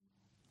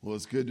Well,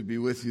 it's good to be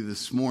with you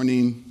this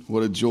morning.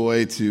 What a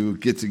joy to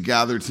get to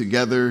gather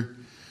together,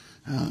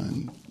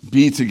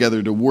 be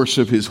together to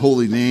worship his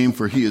holy name,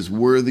 for he is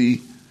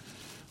worthy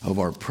of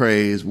our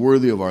praise,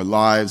 worthy of our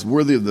lives,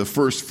 worthy of the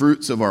first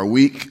fruits of our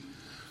week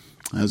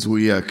as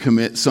we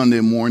commit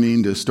Sunday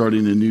morning to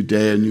starting a new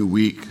day, a new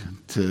week,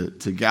 to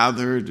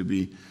gather, to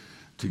be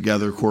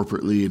together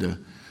corporately, to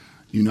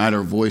unite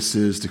our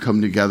voices, to come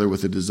together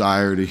with a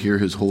desire to hear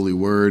his holy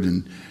word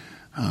and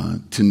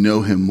to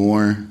know him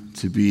more,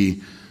 to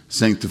be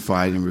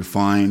sanctified and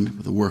refined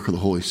with the work of the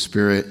Holy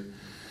Spirit,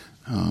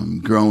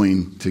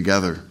 growing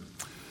together.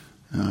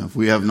 If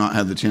we have not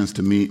had the chance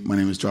to meet, my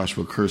name is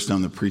Joshua Kirst.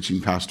 I'm the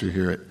preaching pastor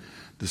here at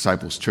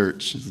Disciples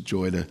Church. It's a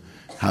joy to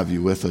have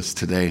you with us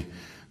today.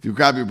 If you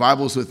grab your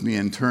Bibles with me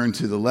and turn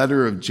to the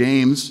letter of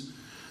James,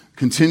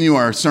 continue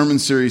our sermon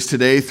series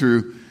today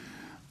through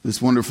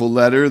this wonderful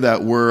letter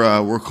that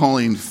we're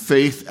calling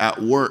Faith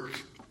at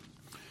Work.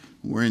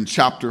 We're in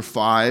chapter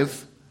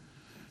 5.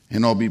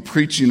 And I'll be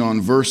preaching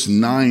on verse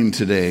 9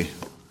 today,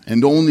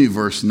 and only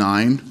verse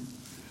 9.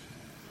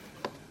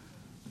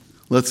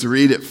 Let's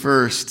read it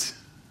first,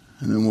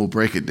 and then we'll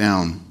break it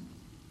down.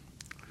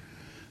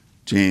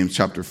 James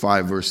chapter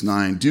 5, verse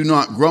 9. Do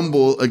not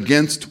grumble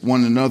against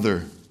one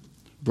another,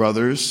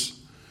 brothers,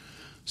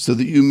 so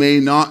that you may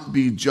not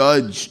be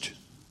judged.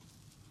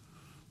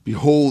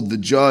 Behold, the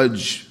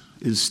judge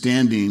is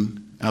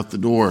standing at the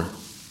door.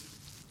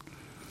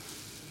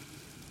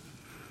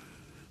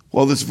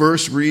 While this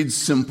verse reads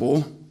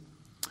simple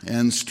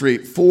and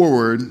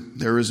straightforward,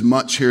 there is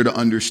much here to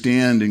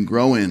understand and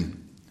grow in.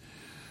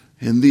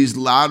 In these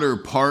latter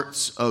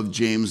parts of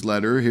James'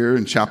 letter here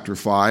in chapter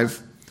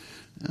 5,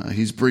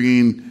 he's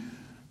bringing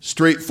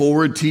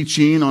straightforward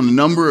teaching on a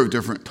number of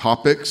different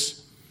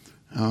topics,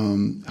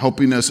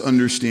 helping us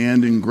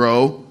understand and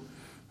grow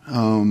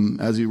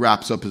as he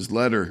wraps up his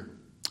letter.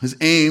 His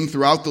aim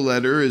throughout the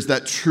letter is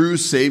that true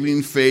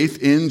saving faith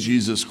in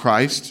Jesus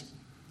Christ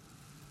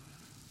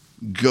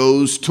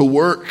goes to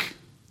work.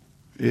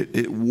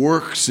 It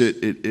works,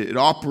 it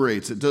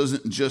operates. It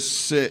doesn't just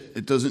sit.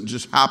 It doesn't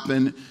just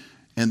happen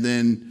and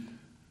then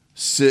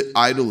sit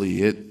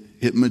idly.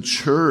 It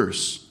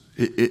matures.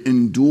 It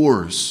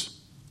endures.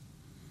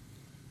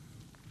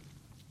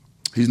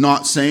 He's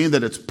not saying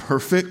that it's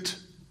perfect,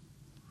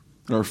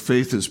 that our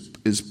faith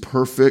is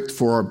perfect,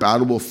 for our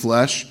battleable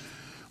flesh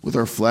with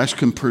our flesh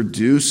can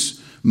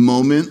produce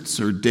moments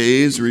or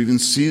days or even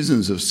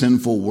seasons of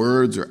sinful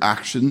words or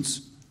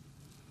actions.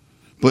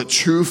 But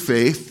true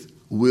faith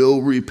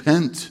will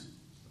repent.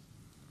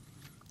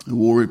 It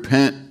will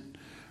repent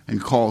and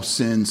call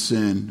sin,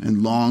 sin,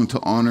 and long to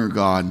honor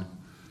God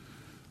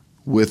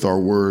with our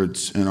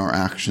words and our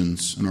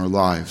actions and our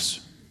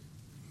lives.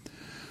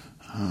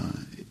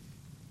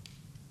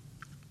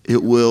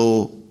 It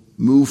will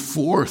move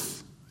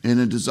forth in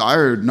a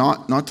desire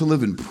not to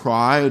live in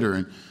pride or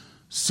in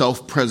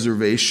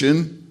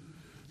self-preservation.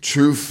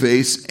 True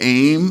faith's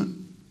aim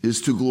is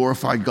to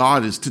glorify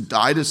God, is to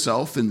die to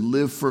self and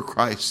live for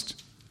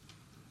Christ,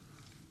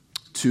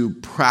 to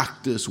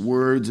practice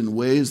words in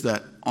ways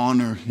that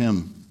honor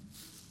him.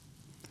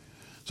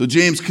 So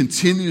James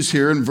continues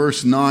here in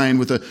verse 9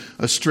 with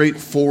a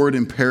straightforward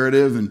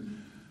imperative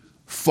and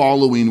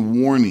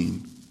following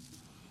warning.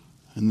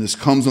 And this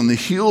comes on the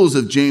heels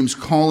of James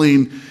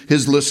calling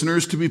his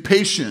listeners to be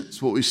patient.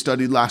 It's what we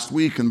studied last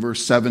week in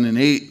verse 7 and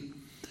 8.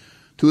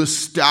 To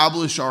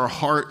establish our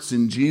hearts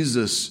in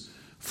Jesus,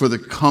 for the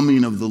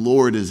coming of the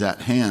Lord is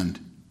at hand.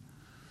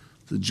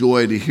 It's a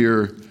joy to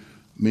hear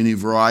many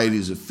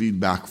varieties of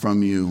feedback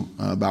from you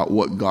about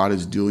what God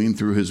is doing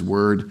through his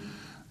word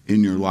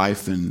in your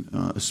life, and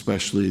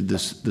especially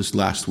this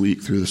last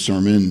week through the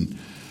sermon,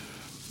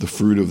 the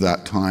fruit of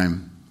that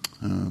time.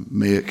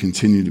 May it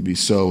continue to be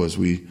so as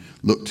we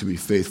look to be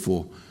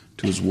faithful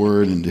to his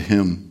word and to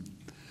him.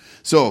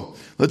 So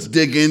let's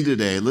dig in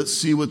today. Let's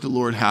see what the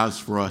Lord has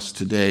for us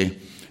today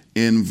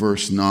in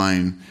verse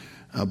 9.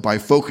 By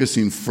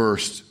focusing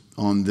first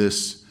on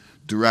this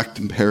direct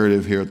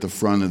imperative here at the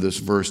front of this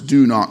verse,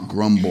 do not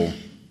grumble.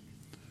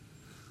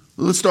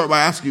 Let's start by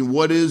asking,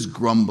 what is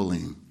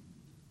grumbling?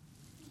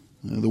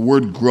 The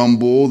word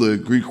grumble, the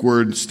Greek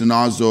word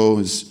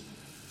stenazo,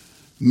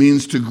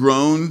 means to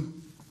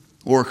groan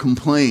or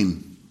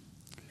complain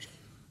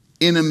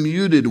in a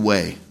muted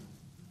way.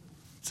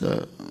 It's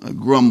a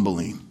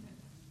grumbling.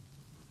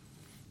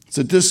 It's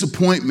a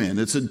disappointment.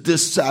 It's a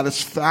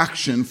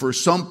dissatisfaction for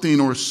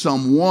something or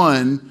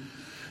someone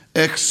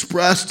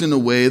expressed in a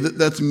way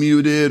that's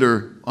muted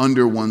or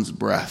under one's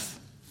breath.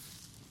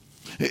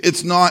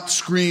 It's not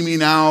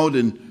screaming out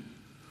and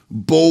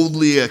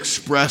boldly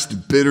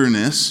expressed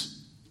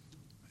bitterness.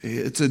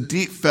 It's a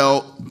deep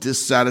felt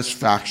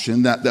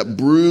dissatisfaction that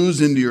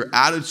brews into your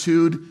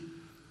attitude,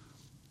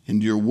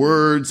 into your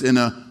words in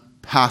a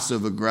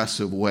passive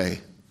aggressive way.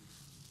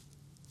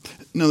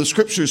 Now, the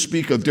scriptures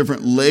speak of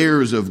different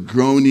layers of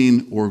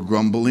groaning or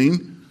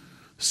grumbling.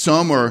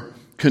 Some are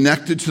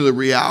connected to the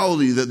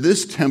reality that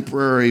this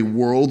temporary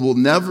world will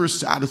never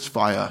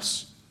satisfy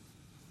us.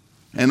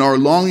 And our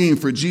longing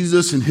for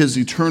Jesus and his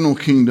eternal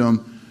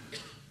kingdom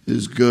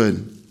is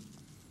good.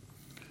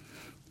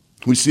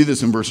 We see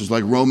this in verses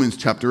like Romans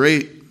chapter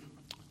 8,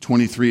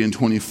 23 and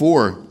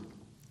 24.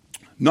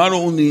 Not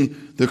only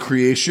the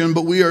creation,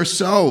 but we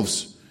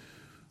ourselves,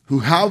 who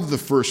have the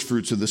first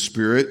fruits of the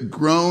Spirit,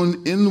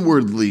 groan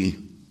inwardly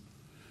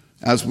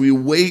as we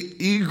wait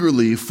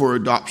eagerly for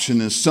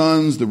adoption as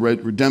sons, the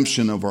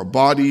redemption of our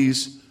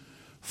bodies.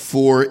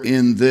 For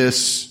in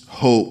this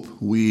hope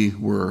we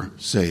were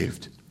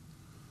saved.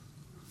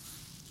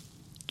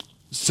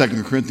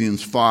 2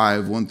 Corinthians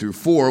 5, 1 through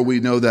 4, we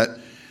know that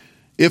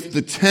if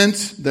the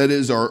tent that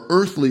is our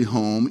earthly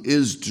home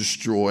is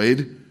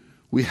destroyed,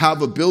 we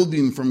have a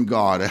building from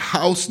God, a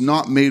house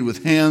not made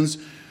with hands,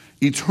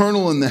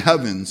 eternal in the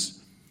heavens.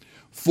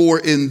 For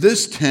in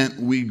this tent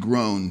we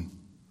groan,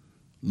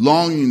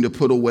 longing to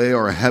put away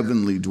our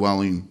heavenly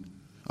dwelling.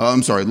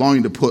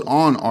 Longing to put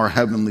on our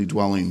heavenly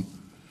dwelling.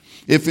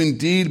 If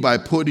indeed by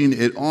putting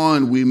it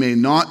on we may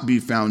not be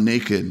found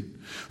naked.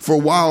 For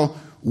while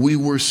we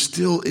were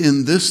still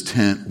in this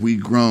tent, we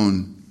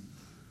groan,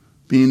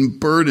 being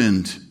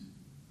burdened,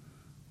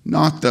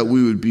 not that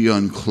we would be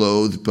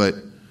unclothed, but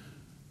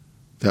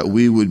that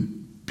we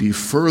would be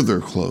further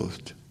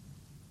clothed,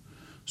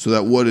 so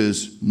that what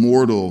is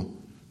mortal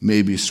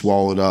may be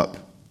swallowed up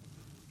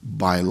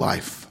by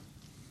life.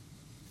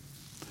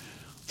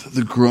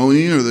 The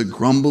groaning or the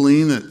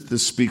grumbling that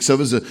this speaks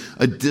of is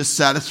a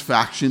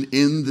dissatisfaction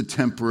in the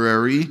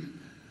temporary,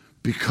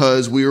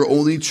 because we are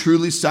only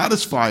truly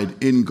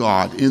satisfied in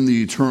God, in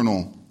the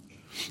eternal.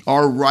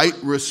 Our right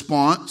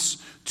response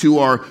to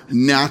our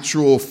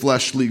natural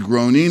fleshly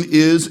groaning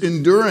is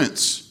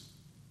endurance.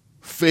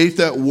 Faith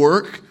at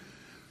work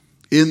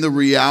in the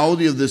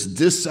reality of this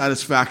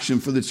dissatisfaction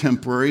for the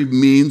temporary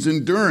means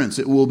endurance.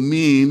 It will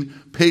mean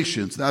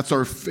patience. That's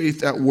our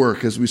faith at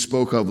work, as we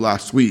spoke of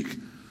last week.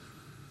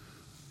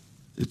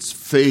 It's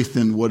faith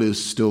in what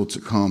is still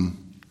to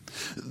come.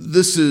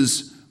 This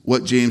is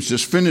what James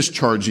just finished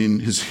charging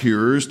his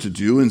hearers to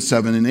do in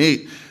 7 and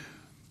 8.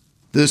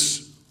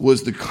 This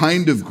was the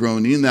kind of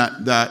groaning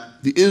that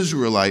the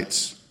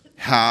Israelites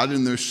had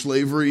in their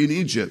slavery in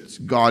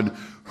Egypt. God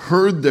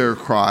heard their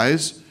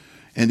cries,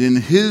 and in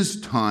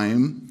his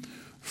time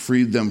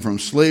freed them from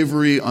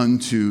slavery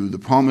unto the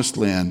promised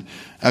land.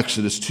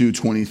 Exodus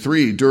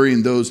 2:23.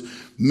 During those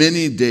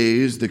many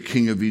days the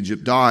king of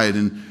Egypt died,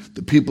 and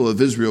the people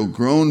of Israel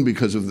groaned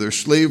because of their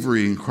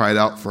slavery and cried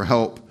out for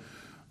help.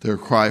 Their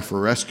cry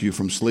for rescue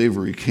from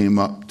slavery came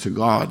up to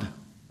God.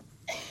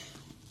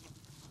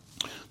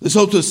 This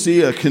helps us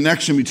see a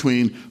connection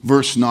between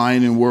verse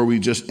 9 and where we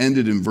just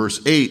ended in verse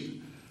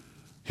 8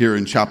 here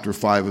in chapter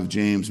 5 of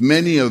James.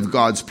 Many of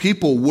God's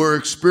people were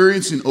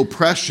experiencing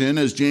oppression,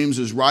 as James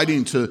is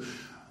writing to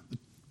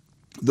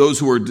those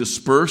who are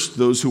dispersed,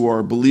 those who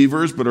are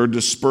believers but are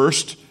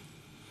dispersed.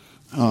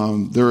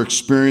 They're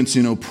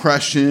experiencing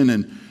oppression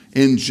and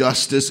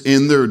injustice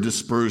in their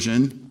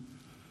dispersion,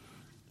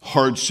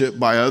 hardship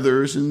by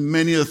others, and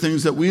many of the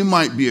things that we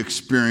might be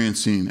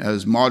experiencing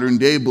as modern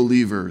day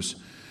believers.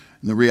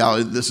 And the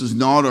reality, this is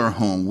not our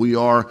home. We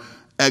are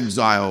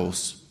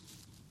exiles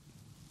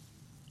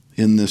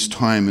in this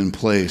time and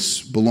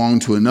place, belong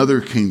to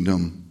another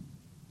kingdom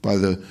by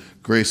the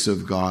grace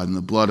of God and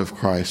the blood of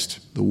Christ,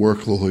 the work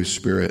of the Holy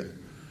Spirit.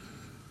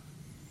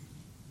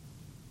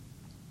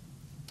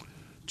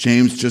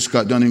 James just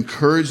got done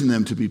encouraging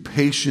them to be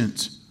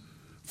patient,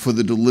 for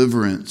the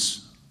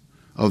deliverance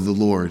of the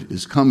Lord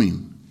is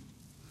coming.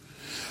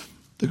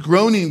 The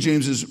groaning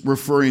James is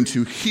referring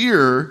to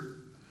here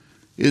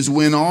is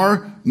when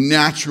our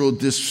natural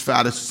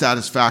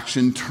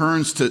dissatisfaction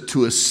turns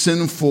to a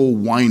sinful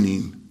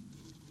whining.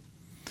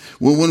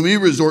 When we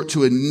resort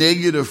to a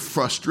negative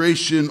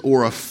frustration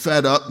or a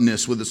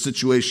fed-upness with a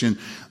situation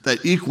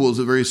that equals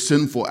a very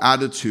sinful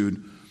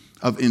attitude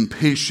of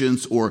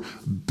impatience or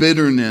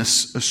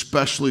bitterness,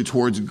 especially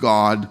towards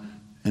God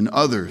and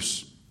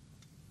others.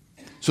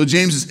 So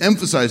James is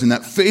emphasizing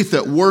that faith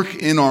at work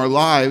in our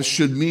lives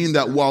should mean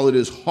that while it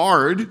is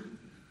hard,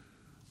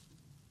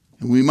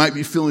 and we might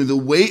be feeling the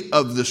weight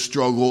of the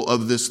struggle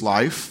of this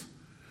life,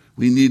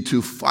 we need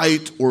to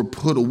fight or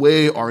put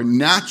away our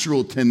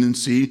natural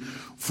tendency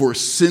for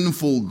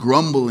sinful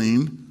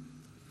grumbling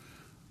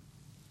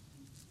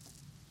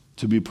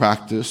to be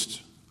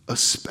practiced,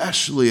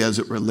 especially as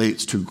it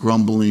relates to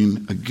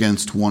grumbling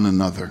against one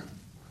another,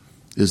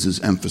 is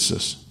his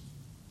emphasis.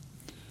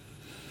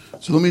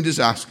 So let me just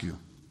ask you,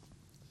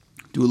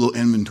 do a little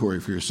inventory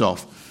for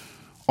yourself.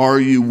 Are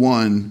you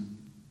one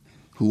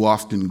who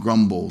often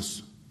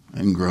grumbles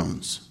and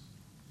groans?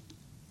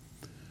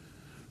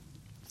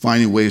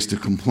 Finding ways to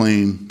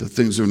complain that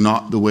things are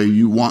not the way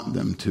you want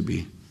them to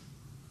be.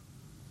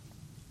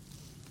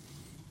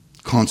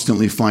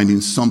 Constantly finding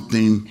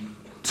something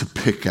to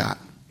pick at.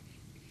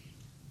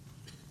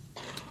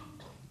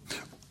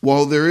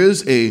 While there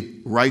is a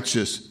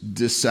righteous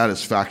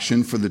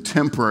dissatisfaction for the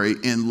temporary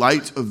in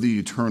light of the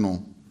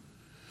eternal,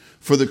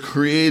 for the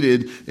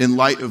created in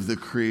light of the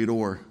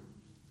Creator,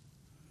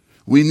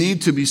 we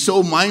need to be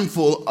so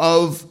mindful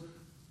of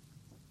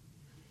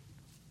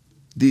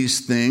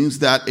these things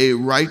that a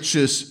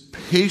righteous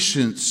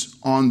patience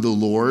on the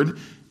Lord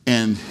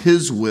and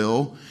His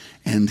will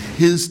And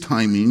his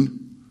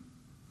timing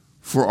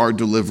for our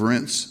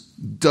deliverance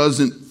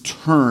doesn't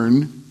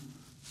turn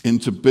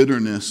into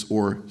bitterness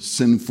or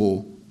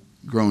sinful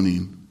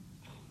groaning,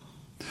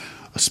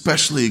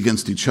 especially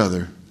against each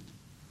other,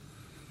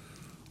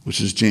 which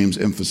is James'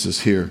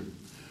 emphasis here.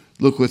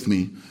 Look with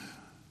me.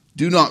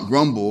 Do not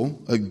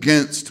grumble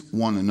against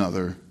one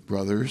another,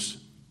 brothers.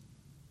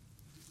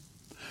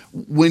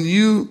 When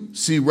you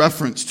see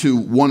reference to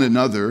one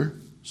another,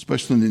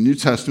 especially in the New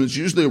Testament, it's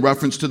usually a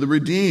reference to the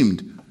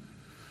redeemed,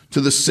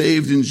 to the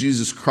saved in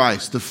Jesus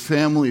Christ, the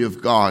family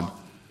of God.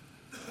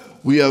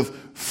 We have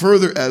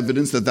further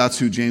evidence that that's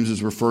who James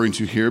is referring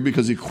to here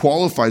because he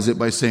qualifies it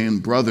by saying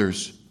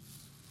brothers.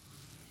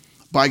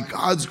 By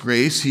God's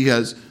grace, he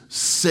has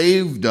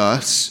saved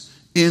us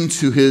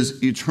into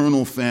his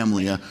eternal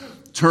family. A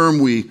term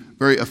we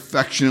very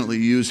affectionately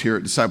use here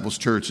at Disciples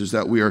Church is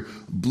that we are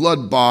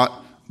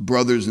blood-bought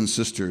brothers and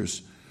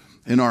sisters.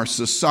 In our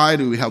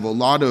society, we have a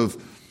lot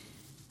of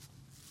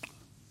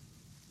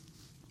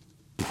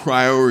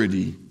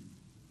priority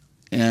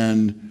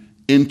and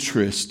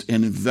interest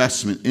and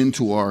investment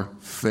into our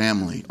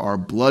family, our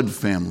blood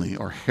family,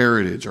 our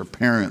heritage, our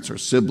parents, our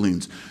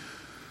siblings,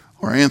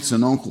 our aunts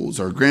and uncles,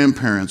 our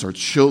grandparents, our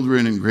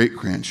children and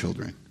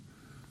great-grandchildren.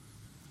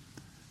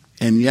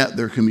 And yet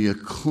there can be a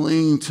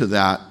cling to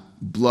that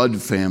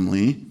blood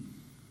family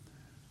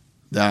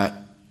that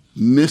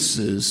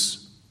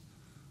misses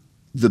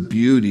the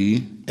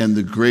beauty and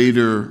the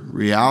greater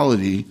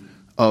reality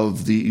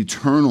of the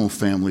eternal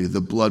family,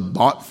 the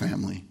blood-bought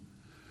family.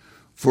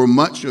 For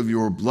much of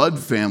your blood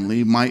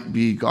family might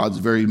be God's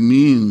very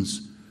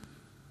means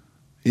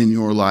in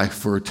your life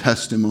for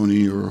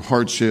testimony or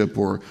hardship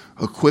or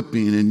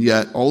equipping, and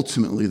yet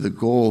ultimately the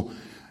goal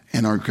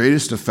and our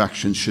greatest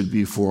affection should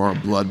be for our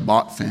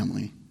blood-bought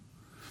family.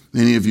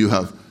 Many of you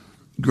have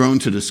grown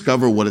to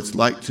discover what it's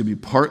like to be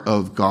part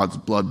of God's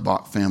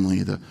blood-bought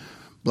family. The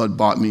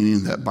blood-bought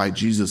meaning that by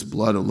Jesus'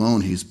 blood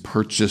alone, he's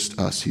purchased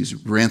us, he's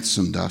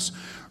ransomed us,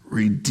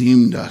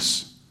 redeemed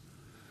us.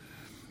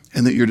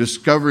 And that you're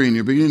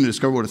beginning to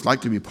discover what it's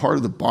like to be part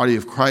of the body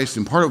of Christ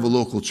and part of a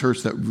local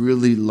church that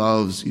really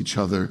loves each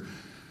other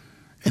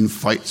and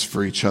fights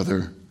for each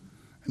other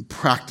and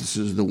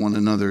practices the one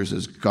another's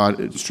as God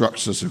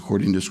instructs us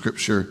according to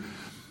Scripture,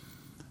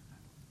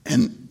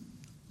 and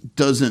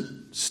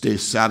doesn't stay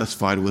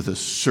satisfied with a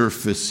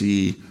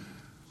surfacey,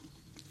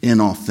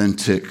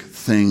 inauthentic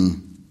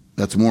thing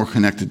that's more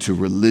connected to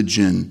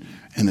religion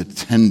and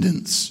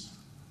attendance,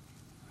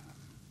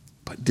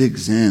 but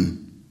digs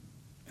in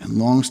and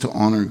longs to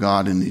honor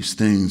God in these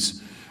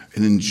things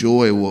and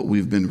enjoy what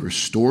we've been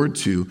restored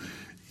to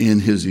in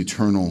his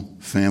eternal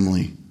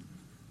family.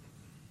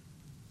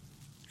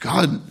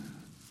 God,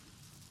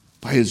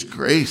 by his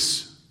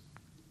grace,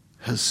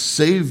 has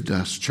saved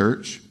us,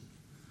 church,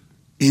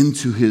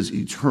 into his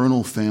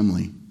eternal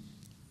family.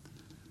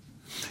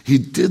 He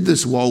did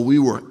this while we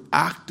were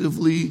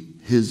actively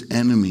his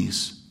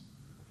enemies.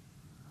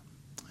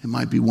 It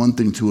might be one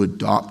thing to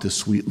adopt a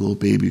sweet little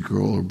baby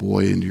girl or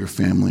boy into your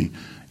family.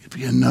 It'd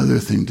be another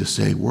thing to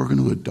say, we're going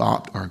to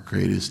adopt our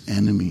greatest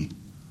enemy.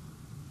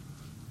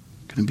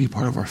 Going to be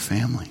part of our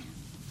family.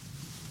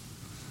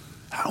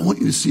 I want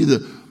you to see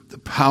the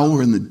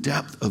power and the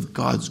depth of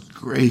God's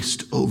grace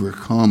to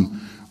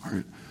overcome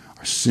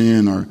our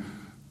sin,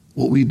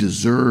 what we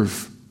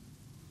deserve,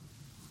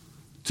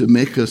 to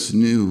make us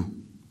new,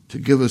 to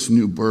give us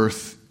new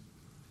birth.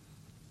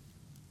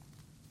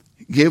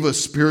 He gave us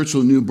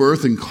spiritual new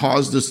birth and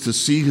caused us to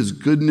see his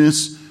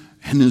goodness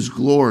and his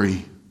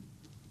glory.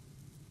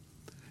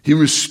 He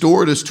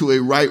restored us to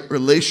a right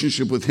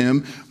relationship with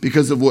him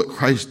because of what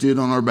Christ did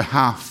on our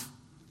behalf.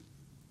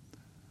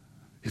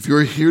 If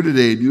you're here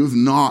today and you have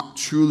not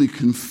truly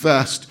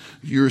confessed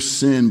your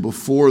sin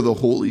before the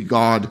holy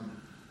God,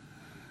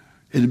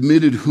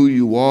 admitted who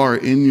you are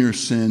in your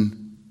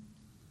sin,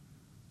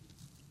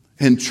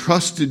 and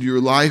trusted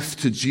your life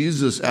to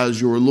Jesus as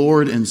your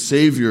Lord and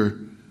Savior,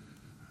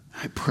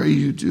 I pray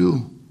you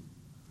do.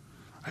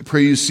 I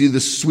pray you see the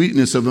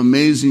sweetness of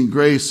amazing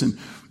grace, and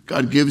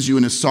God gives you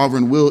in his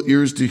sovereign will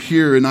ears to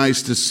hear and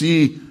eyes to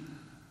see,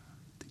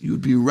 that you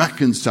would be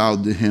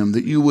reconciled to him,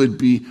 that you would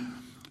be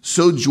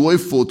so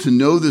joyful to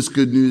know this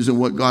good news and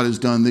what God has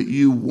done that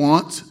you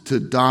want to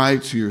die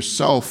to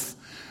yourself,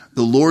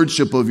 the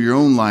lordship of your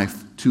own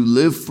life, to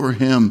live for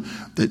him,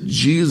 that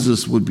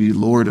Jesus would be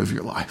Lord of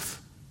your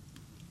life,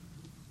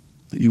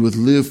 that you would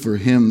live for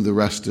him the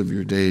rest of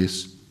your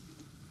days,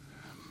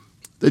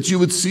 that you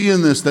would see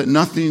in this that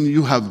nothing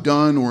you have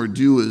done or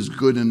do is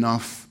good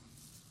enough.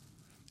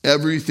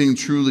 Everything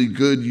truly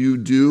good you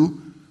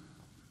do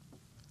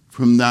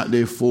from that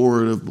day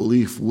forward of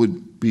belief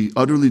would be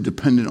utterly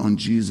dependent on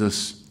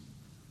Jesus.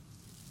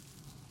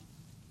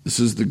 This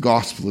is the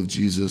gospel of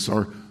Jesus,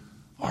 our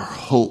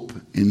hope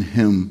in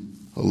him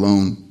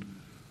alone.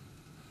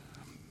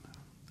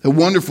 A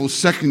wonderful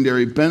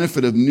secondary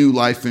benefit of new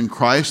life in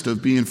Christ,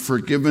 of being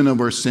forgiven of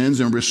our sins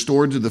and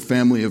restored to the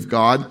family of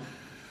God,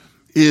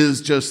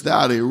 is just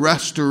that, a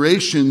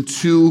restoration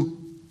to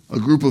a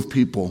group of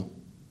people.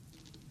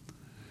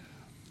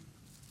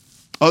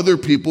 Other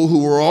people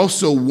who were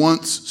also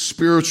once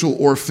spiritual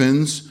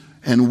orphans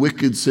and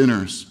wicked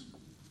sinners.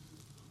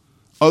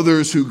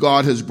 Others who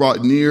God has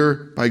brought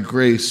near by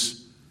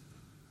grace,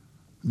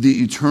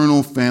 the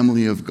eternal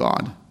family of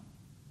God.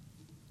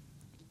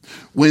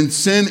 When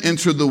sin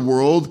entered the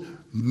world,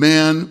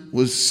 man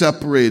was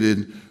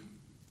separated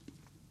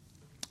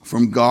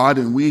from God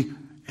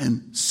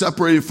and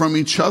separated from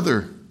each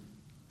other.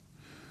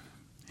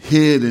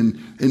 Hid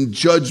and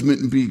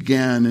judgment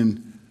began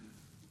and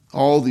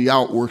all the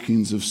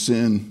outworkings of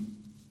sin.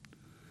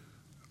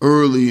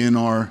 Early in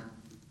our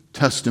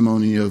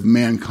testimony of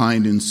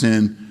mankind and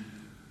sin,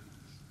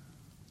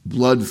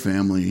 blood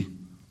family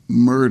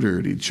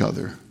murdered each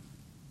other,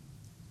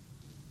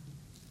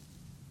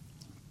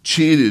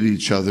 cheated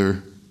each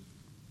other,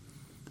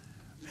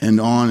 and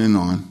on and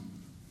on.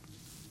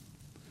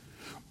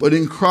 But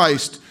in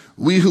Christ,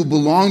 we who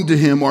belong to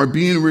him are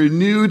being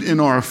renewed in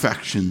our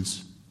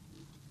affections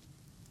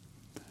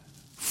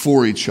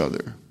for each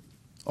other,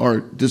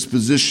 our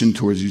disposition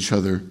towards each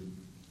other.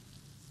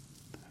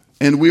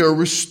 And we are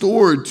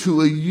restored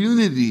to a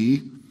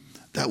unity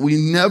that we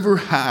never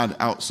had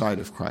outside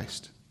of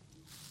Christ.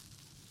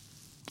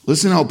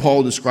 Listen how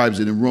Paul describes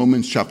it in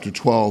Romans chapter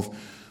 12,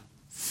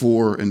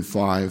 4 and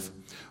 5.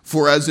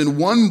 For as in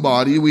one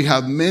body we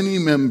have many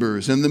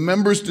members, and the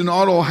members do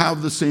not all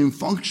have the same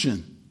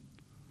function.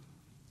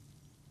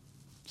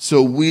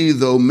 So we,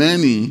 though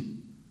many,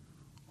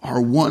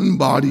 are one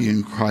body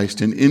in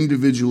Christ and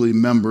individually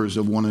members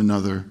of one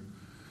another.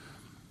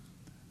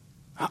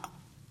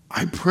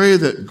 I pray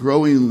that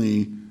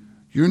growingly,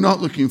 you're not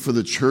looking for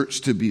the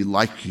church to be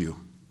like you.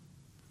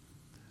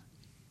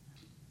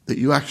 That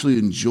you actually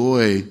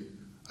enjoy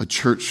a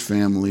church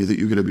family that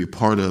you're going to be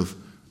part of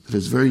that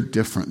is very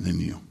different than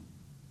you.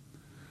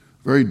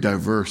 Very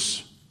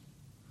diverse.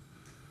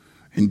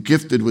 And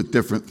gifted with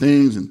different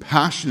things and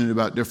passionate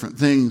about different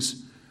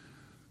things.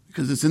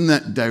 Because it's in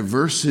that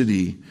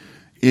diversity,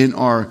 in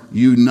our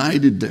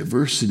united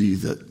diversity,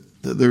 that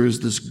there is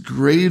this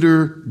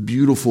greater,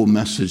 beautiful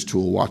message to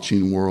a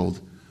watching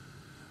world.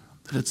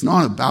 That it's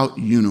not about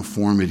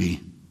uniformity.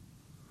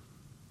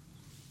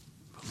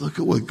 But look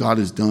at what God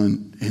has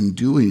done and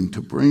doing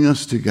to bring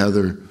us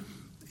together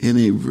in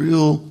a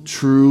real,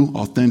 true,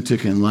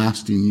 authentic, and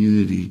lasting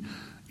unity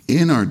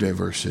in our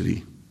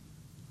diversity.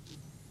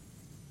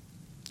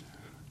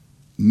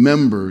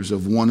 Members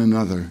of one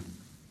another.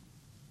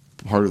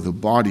 Part of the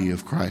body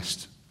of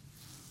Christ.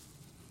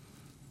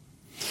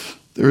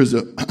 There is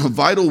a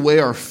vital way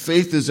our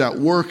faith is at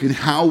work in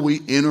how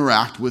we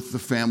interact with the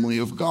family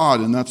of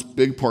God, and that's a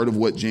big part of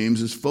what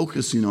James is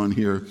focusing on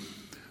here.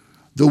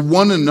 The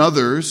one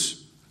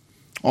another's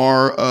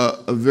are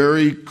a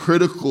very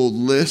critical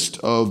list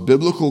of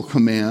biblical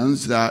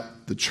commands that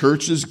the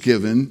church is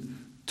given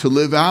to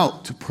live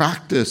out, to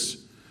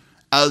practice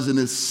as an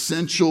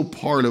essential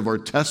part of our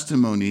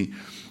testimony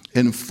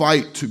and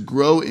fight to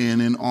grow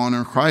in and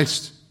honor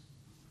Christ.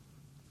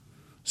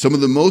 Some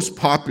of the most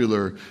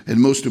popular and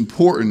most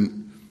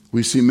important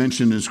we see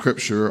mentioned in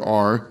Scripture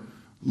are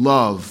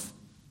love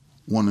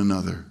one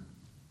another,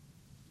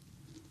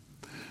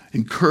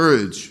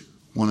 encourage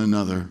one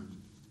another,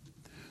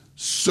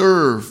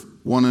 serve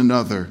one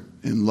another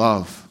in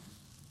love,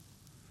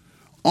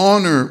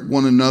 honor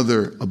one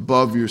another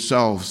above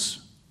yourselves,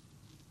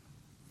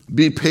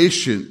 be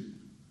patient,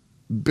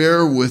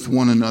 bear with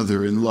one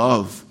another in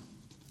love,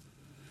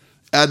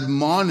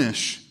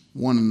 admonish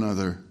one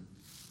another,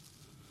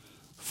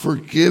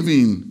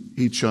 forgiving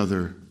each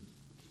other,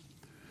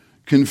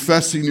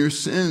 confessing your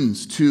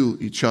sins to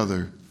each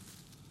other,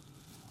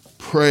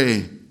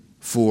 pray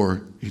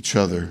for each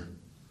other.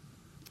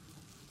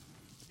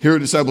 Here at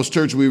Disciples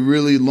Church, we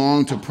really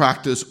long to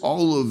practice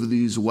all of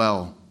these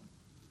well.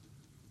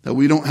 That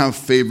we don't have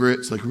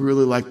favorites, like we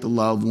really like the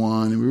love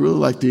one, and we really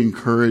like the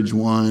encourage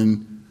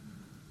one,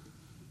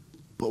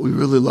 but we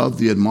really love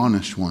the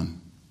admonish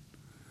one.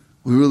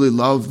 We really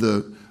love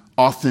the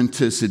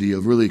authenticity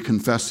of really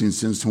confessing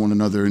sins to one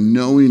another and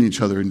knowing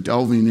each other and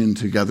delving in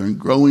together and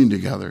growing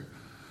together.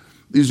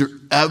 These are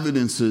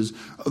evidences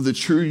of the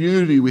true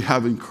unity we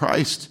have in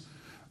Christ.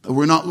 That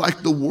we're not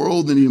like the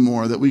world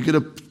anymore. That we get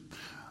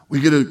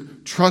to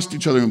trust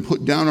each other and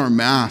put down our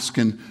mask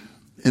and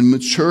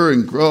mature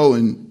and grow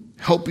and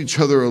help each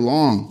other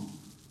along.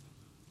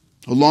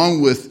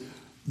 Along with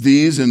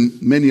these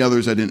and many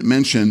others I didn't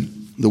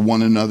mention, the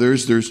one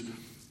another's, there's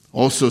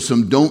also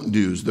some don't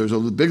do's. There's a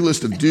big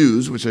list of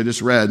do's, which I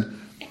just read.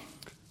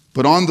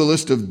 But on the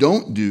list of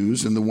don't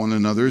do's and the one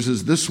another's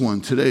is this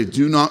one today.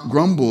 Do not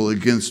grumble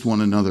against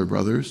one another,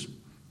 brothers.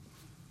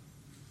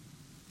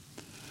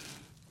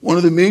 One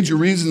of the major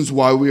reasons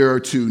why we are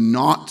to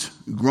not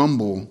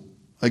grumble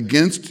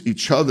against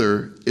each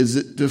other is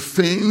it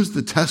defames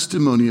the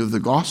testimony of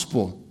the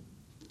gospel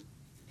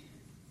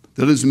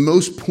that is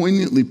most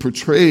poignantly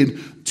portrayed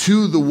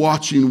to the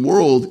watching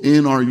world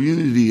in our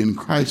unity in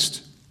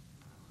Christ.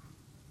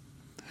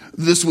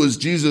 This was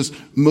Jesus'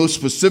 most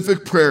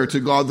specific prayer to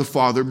God the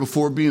Father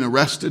before being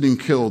arrested and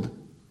killed.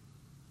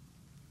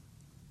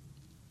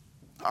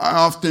 I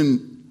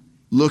often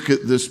look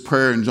at this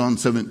prayer in John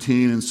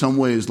 17 in some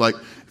ways like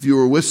if you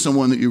were with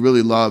someone that you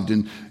really loved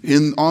and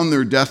on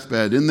their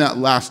deathbed, in that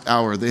last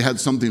hour, they had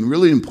something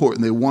really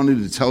important they wanted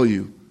to tell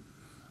you.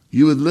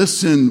 You would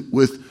listen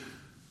with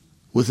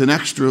an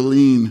extra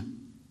lean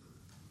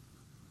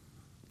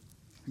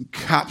and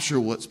capture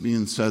what's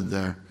being said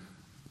there.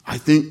 I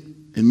think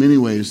in many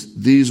ways,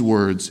 these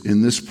words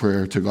in this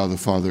prayer to God the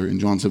Father in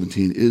John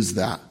 17 is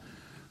that.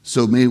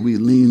 So may we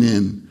lean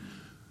in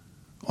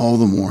all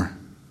the more.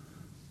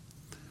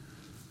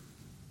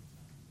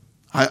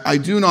 I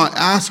do not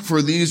ask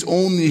for these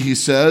only, he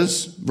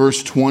says,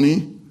 verse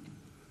 20,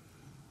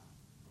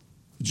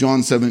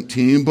 John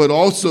 17, but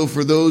also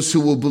for those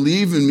who will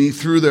believe in me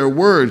through their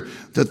word,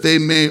 that they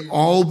may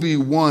all be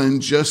one,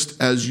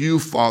 just as you,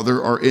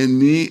 Father, are in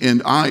me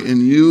and I in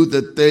you,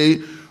 that they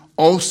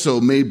also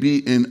may be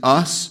in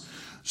us,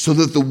 so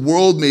that the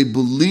world may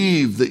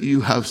believe that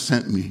you have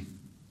sent me.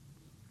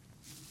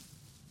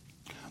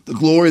 The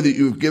glory that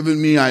you have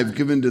given me, I have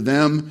given to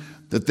them,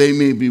 that they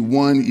may be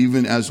one,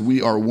 even as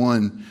we are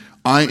one.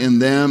 I in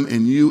them,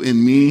 and you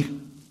in me,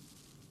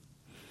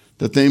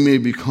 that they may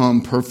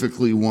become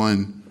perfectly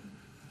one,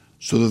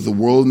 so that the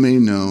world may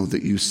know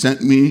that you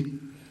sent me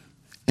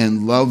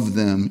and loved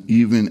them,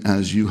 even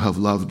as you have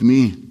loved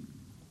me.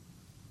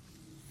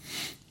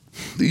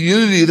 The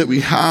unity that we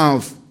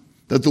have,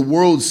 that the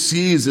world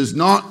sees, is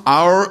not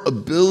our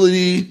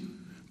ability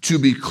to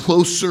be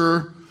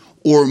closer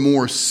or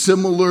more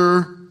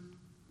similar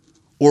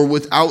or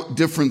without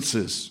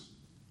differences.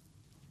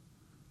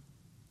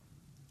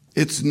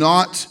 It's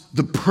not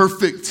the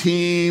perfect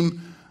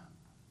team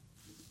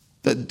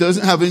that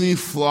doesn't have any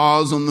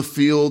flaws on the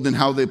field in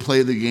how they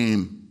play the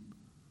game.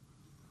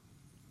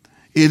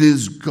 It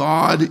is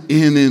God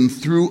in and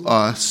through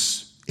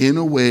us in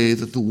a way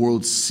that the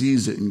world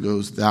sees it and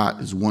goes, that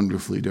is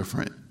wonderfully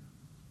different.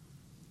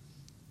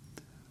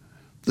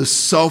 The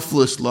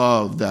selfless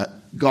love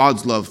that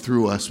God's love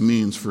through us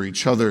means for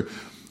each other.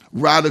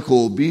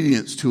 Radical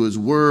obedience to his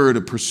word,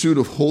 a pursuit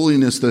of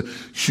holiness, the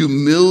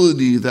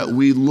humility that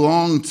we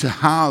long to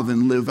have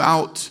and live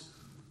out,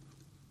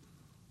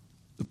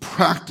 the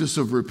practice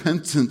of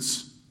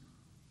repentance,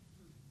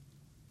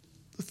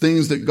 the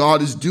things that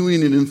God is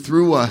doing in and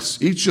through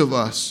us, each of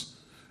us,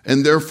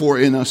 and therefore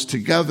in us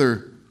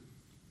together,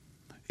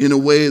 in a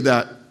way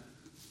that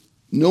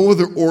no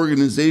other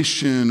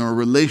organization or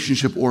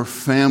relationship or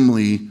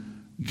family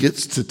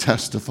gets to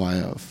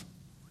testify of.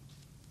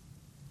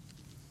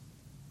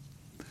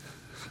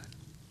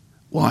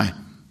 Why?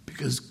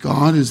 Because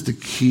God is the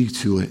key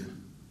to it.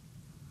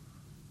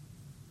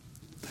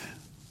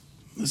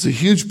 It's a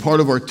huge part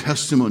of our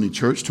testimony,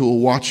 church, to a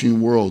watching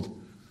world.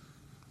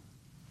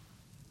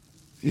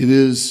 It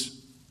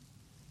is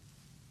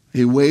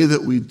a way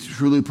that we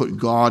truly put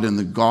God and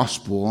the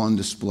gospel on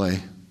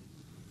display.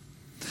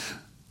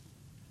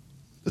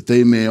 That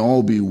they may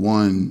all be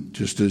one,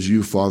 just as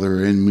you, Father,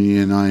 are in me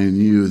and I in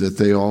you, that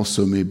they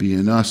also may be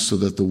in us, so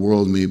that the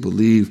world may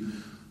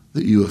believe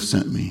that you have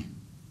sent me.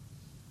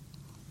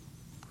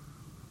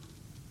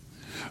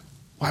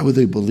 Why would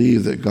they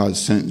believe that God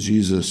sent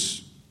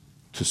Jesus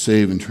to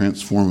save and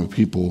transform a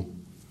people?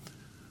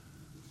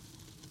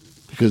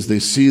 Because they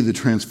see the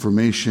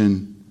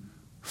transformation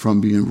from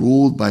being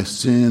ruled by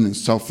sin and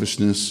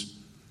selfishness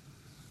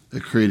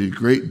that created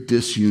great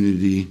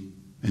disunity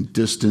and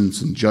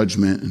distance and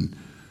judgment and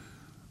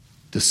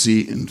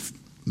deceit and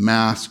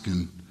mask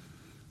and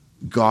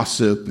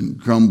gossip and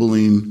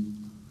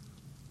grumbling.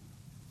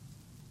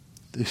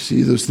 They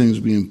see those things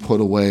being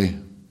put away.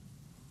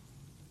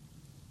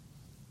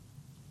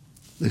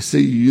 They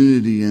see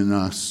unity in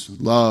us,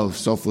 love,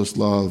 selfless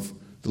love,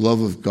 the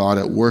love of God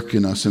at work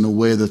in us in a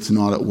way that's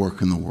not at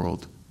work in the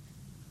world.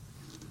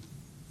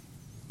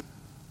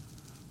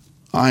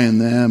 I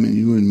and them and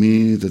you and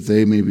me, that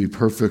they may be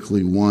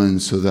perfectly one,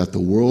 so that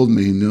the world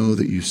may know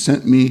that you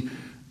sent me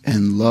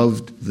and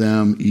loved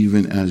them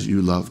even as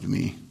you loved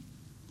me.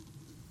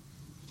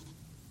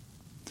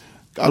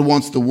 God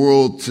wants the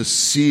world to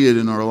see it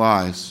in our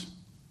lives.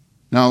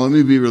 Now, let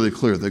me be really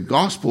clear. The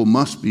gospel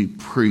must be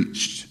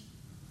preached.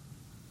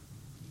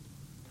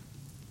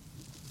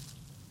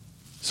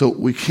 So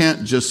we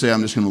can't just say,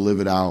 I'm just going to live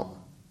it out.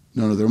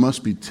 No, there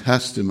must be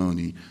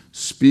testimony,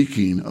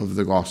 speaking of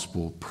the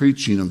gospel,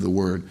 preaching of the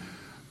word,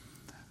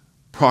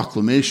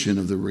 proclamation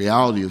of the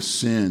reality of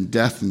sin,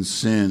 death and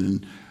sin,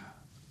 and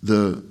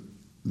the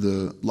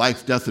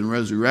life, death, and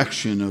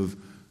resurrection of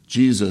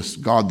Jesus,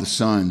 God the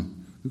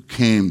Son, who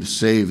came to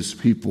save his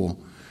people.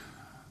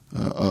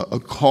 A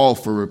call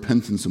for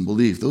repentance and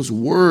belief. Those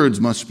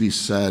words must be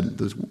said.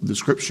 The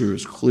scripture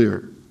is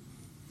clear.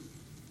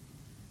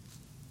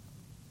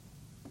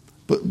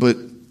 But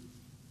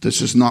that's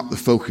just not the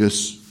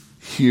focus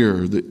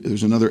here.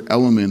 There's another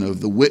element of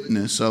the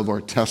witness of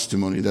our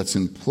testimony that's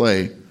in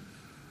play.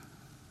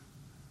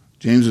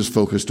 James is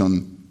focused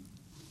on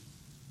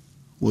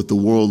what the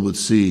world would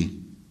see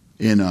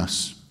in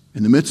us.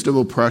 In the midst of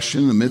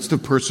oppression, in the midst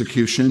of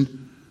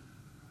persecution,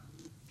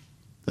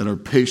 that our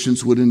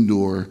patience would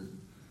endure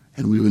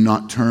and we would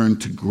not turn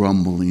to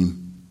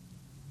grumbling.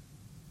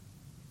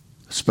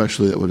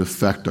 especially that would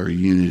affect our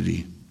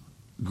unity.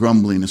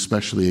 Grumbling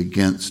especially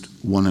against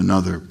one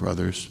another,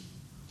 brothers.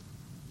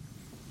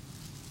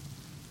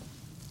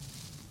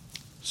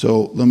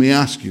 So let me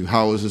ask you,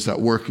 how is this at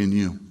work in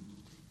you?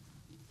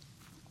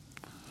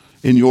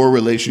 In your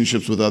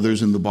relationships with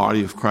others in the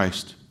body of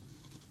Christ?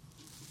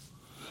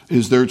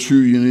 Is there true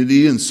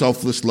unity and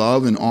selfless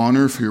love and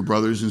honor for your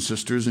brothers and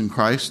sisters in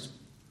Christ?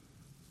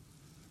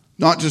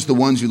 Not just the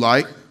ones you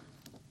like,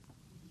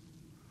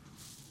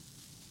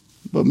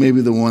 but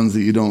maybe the ones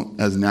that you don't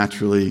as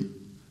naturally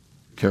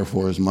care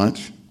for as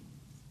much.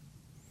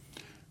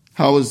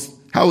 How is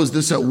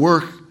this at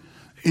work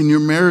in your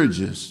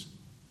marriages?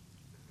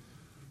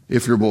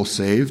 If you're both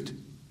saved,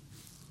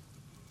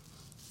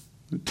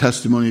 the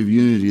testimony of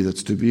unity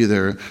that's to be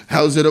there.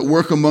 How is it at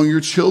work among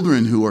your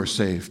children who are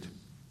saved?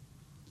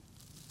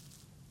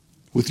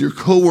 With your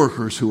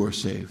coworkers who are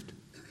saved?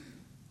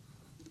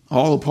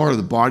 All a part of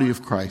the body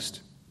of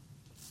Christ.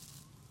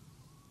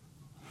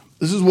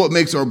 This is what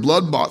makes our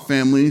blood-bought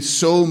family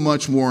so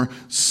much more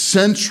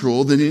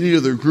central than any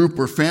other group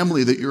or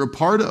family that you're a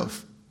part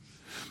of.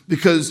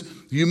 Because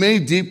you may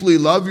deeply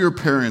love your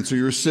parents or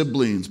your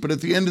siblings, but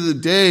at the end of the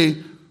day,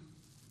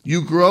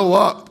 you grow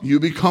up, you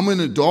become an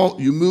adult,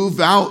 you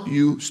move out,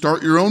 you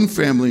start your own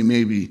family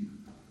maybe.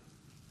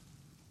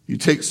 You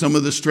take some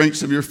of the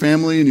strengths of your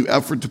family and you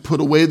effort to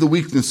put away the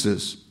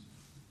weaknesses.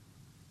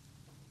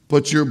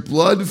 But your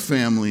blood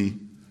family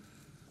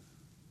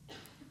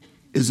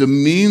is a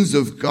means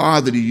of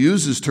God that He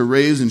uses to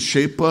raise and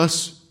shape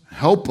us,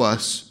 help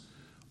us,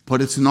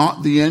 but it's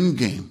not the end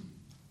game.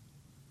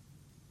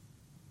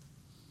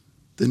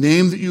 The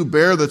name that you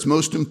bear that's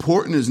most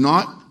important is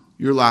not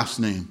your last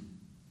name.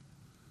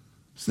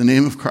 It's the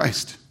name of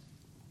Christ,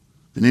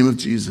 the name of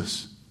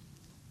Jesus.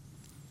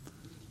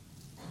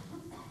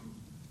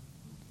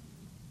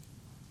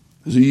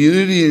 There's a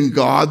unity in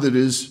God that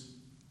is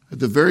at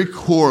the very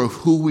core of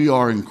who we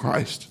are in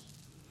Christ.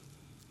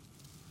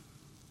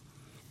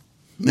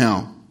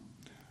 Now,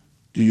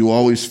 do you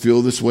always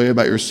feel this way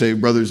about your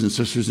saved brothers and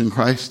sisters in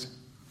Christ?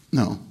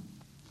 No.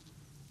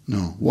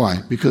 No.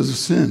 Why? Because of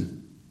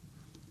sin.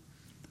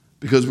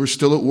 Because we're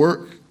still at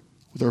work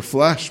with our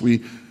flesh.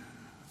 We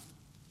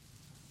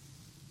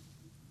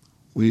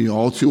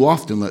all too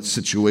often let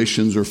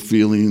situations or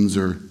feelings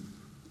or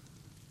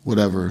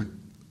whatever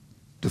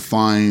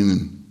define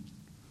and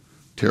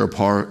tear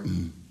apart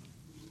and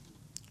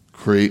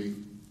create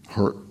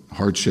hurt,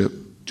 hardship,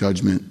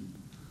 judgment,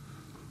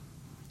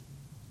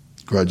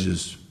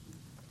 grudges,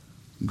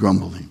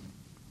 grumbling.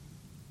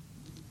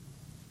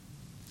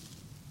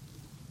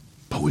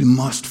 But we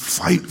must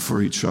fight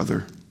for each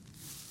other.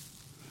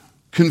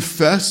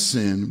 Confess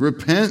sin,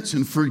 repent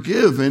and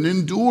forgive and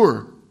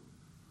endure.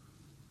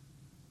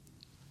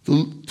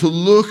 To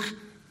look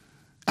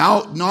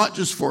out not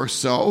just for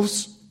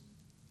ourselves,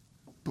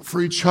 but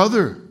for each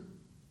other.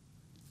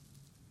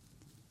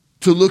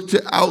 To look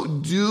to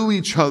outdo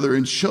each other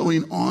in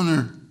showing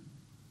honor.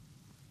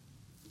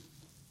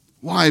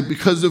 Why?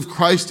 Because of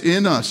Christ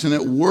in us and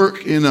at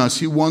work in us.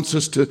 He wants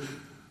us to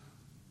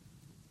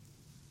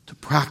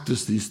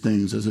practice these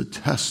things as a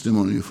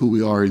testimony of who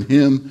we are in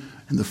Him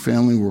and the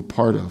family we're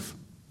part of.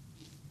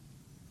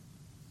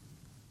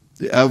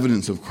 The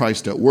evidence of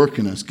Christ at work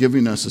in us,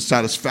 giving us a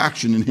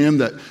satisfaction in Him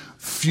that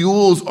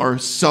fuels our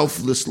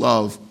selfless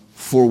love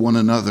for one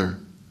another.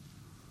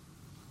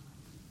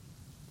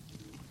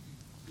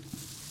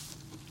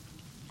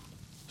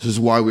 This is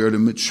why we are to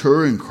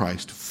mature in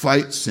Christ,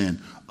 fight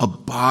sin,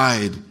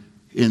 abide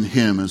in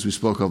Him, as we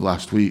spoke of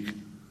last week.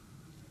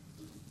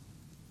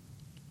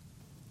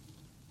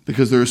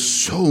 Because there is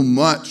so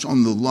much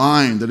on the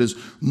line that is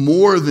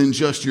more than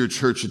just your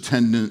church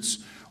attendance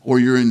or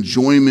your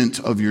enjoyment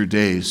of your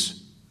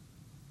days.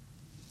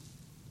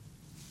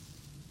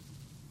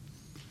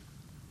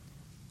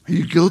 Are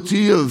you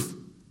guilty of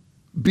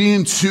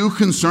being too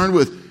concerned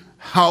with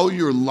how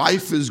your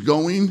life is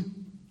going?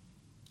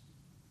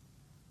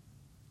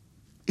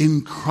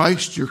 In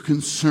Christ, your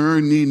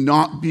concern need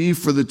not be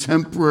for the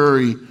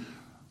temporary,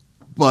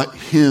 but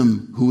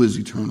Him who is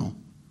eternal.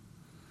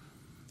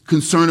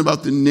 Concern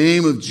about the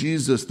name of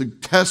Jesus, the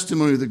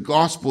testimony of the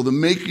gospel, the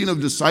making of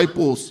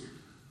disciples.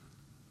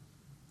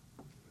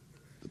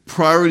 The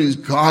priorities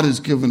God has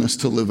given us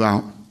to live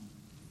out.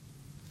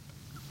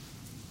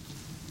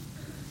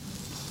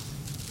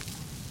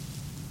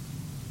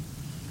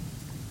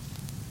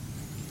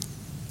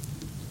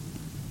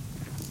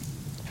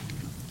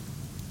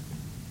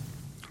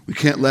 We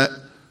can't let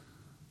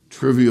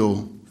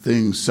trivial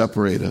things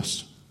separate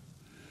us.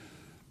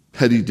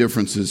 Petty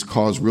differences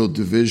cause real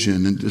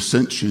division and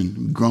dissension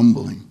and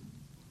grumbling.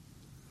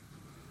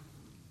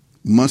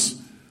 We must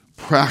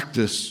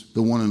practice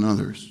the one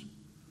another's.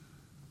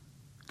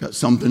 Got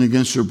something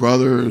against your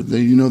brother,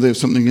 they have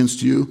something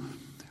against you.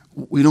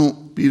 We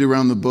don't beat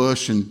around the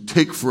bush and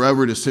take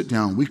forever to sit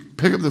down. We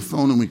pick up the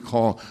phone and we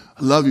call.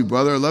 I love you,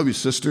 brother. I love you,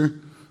 sister.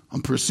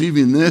 I'm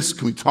perceiving this.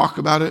 Can we talk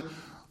about it?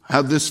 I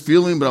have this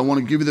feeling, but I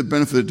want to give you the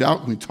benefit of the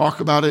doubt. Can we talk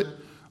about it?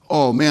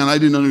 Oh, man, I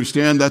didn't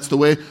understand. That's the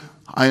way.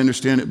 I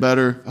understand it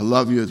better. I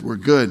love you. We're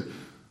good.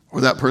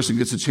 Or that person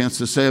gets a chance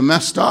to say, I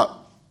messed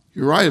up.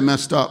 You're right, I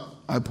messed up.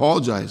 I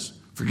apologize.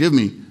 Forgive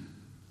me.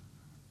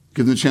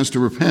 Give them a chance to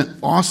repent.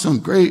 Awesome,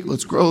 great,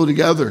 let's grow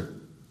together.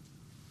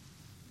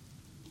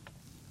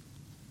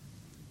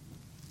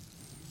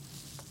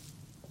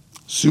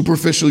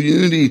 Superficial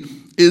unity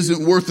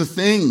isn't worth a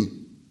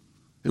thing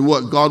in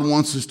what God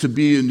wants us to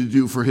be and to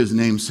do for his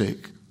name's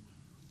sake.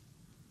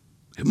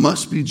 It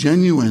must be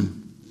genuine.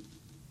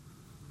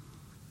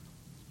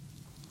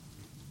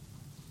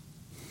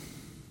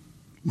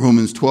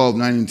 Romans 12,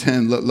 9 and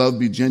 10, let love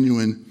be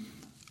genuine.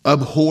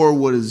 Abhor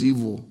what is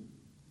evil.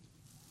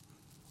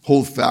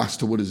 Hold fast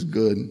to what is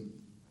good.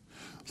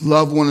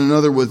 Love one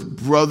another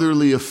with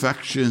brotherly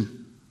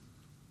affection.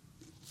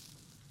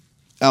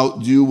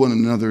 Outdo one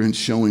another in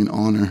showing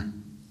honor.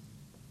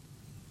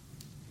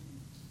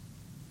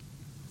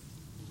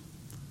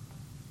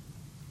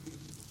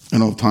 I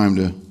don't have time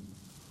to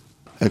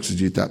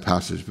exegete that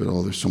passage, but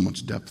there's so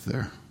much depth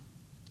there.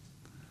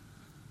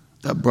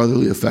 That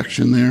brotherly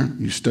affection there,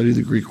 you study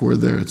the Greek word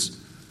there, it's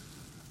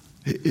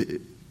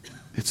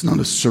not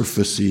a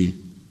surfacey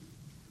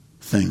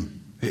thing.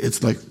 It's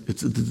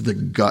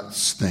the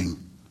guts thing.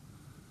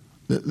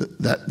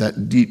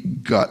 That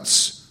deep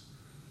guts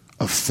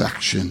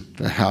affection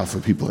that I have for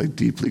people I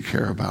deeply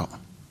care about.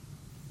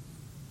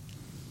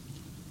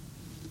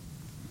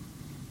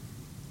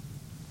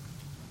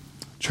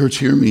 Church,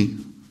 hear me.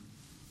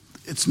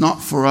 It's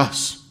not for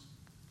us.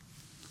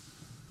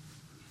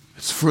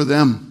 It's for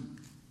them.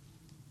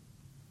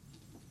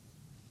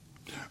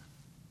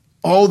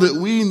 All that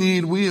we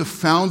need, we have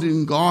found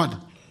in God.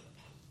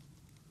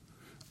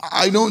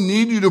 I don't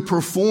need you to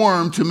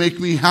perform to make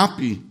me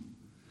happy.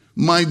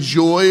 My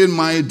joy and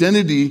my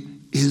identity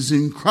is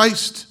in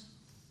Christ.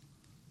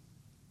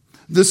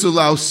 This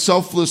allows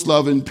selfless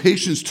love and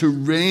patience to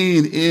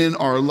reign in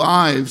our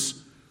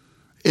lives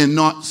and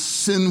not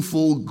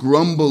sinful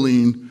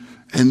grumbling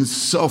and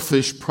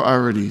selfish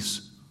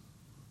priorities.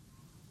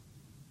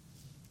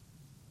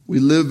 We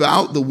live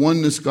out the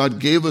oneness God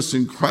gave us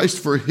in Christ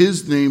for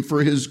his name,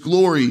 for his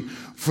glory,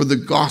 for the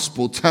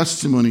gospel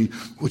testimony,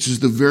 which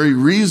is the very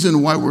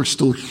reason why we're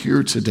still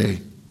here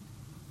today.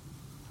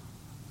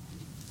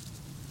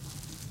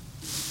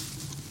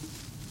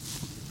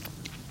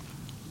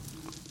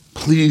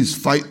 Please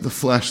fight the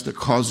flesh that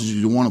causes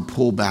you to want to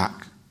pull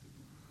back,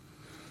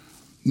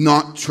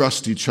 not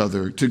trust each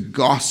other, to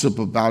gossip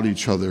about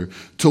each other,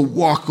 to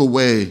walk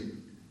away,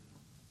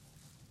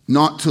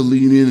 not to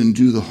lean in and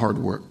do the hard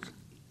work.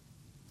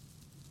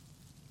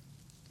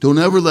 Don't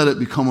ever let it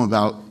become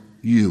about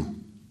you.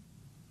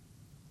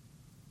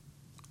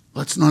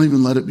 Let's not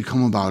even let it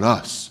become about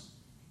us.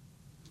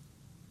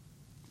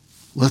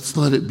 Let's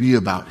let it be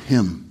about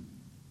him.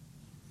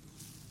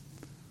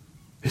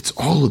 It's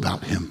all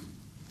about him.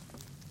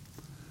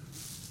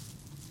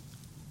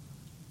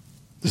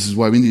 This is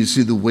why we need to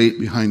see the weight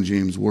behind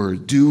James'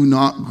 word. Do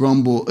not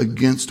grumble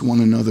against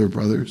one another,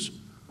 brothers.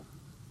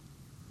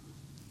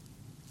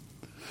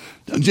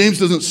 Now, James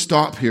doesn't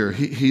stop here.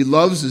 He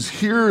loves his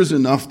hearers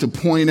enough to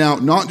point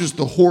out not just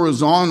the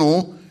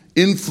horizontal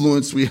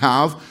influence we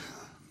have,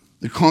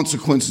 the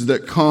consequences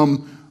that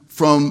come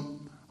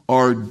from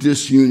our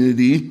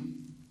disunity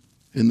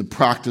in the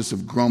practice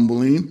of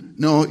grumbling.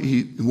 No,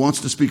 he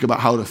wants to speak about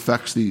how it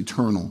affects the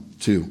eternal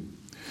too.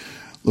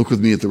 Look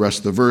with me at the rest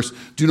of the verse.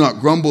 Do not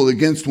grumble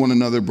against one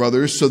another,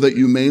 brothers, so that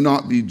you may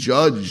not be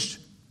judged.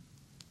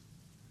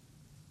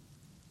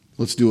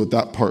 Let's deal with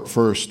that part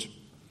first.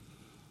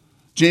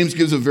 James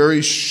gives a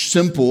very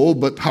simple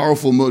but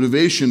powerful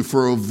motivation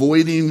for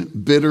avoiding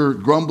bitter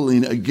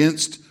grumbling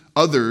against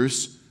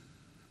others,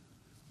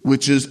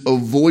 which is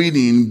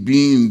avoiding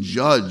being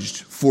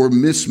judged for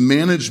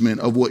mismanagement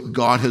of what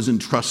God has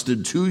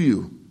entrusted to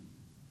you.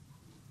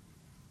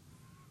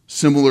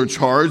 Similar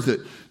charge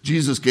that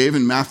Jesus gave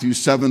in Matthew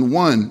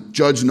 7:1,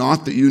 judge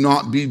not that you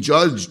not be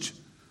judged.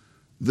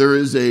 There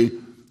is a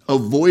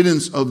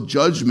avoidance of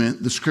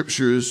judgment the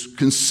scriptures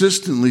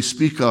consistently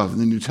speak of in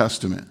the New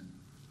Testament.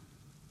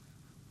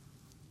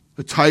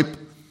 A type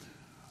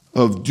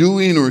of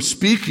doing or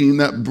speaking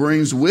that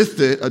brings with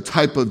it a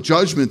type of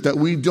judgment that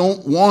we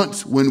don't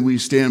want when we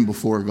stand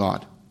before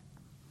God.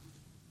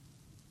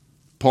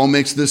 Paul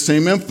makes this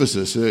same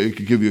emphasis. I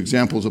could give you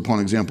examples upon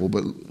example,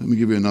 but let me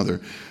give you another.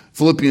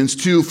 Philippians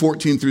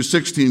 2:14 through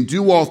 16,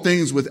 do all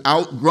things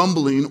without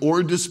grumbling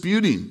or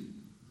disputing,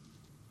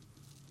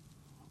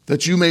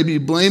 that you may be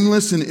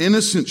blameless and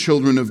innocent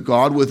children of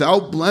God,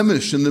 without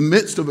blemish in the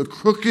midst of a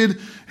crooked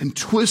and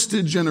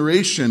twisted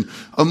generation,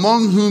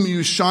 among whom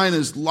you shine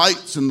as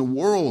lights in the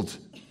world,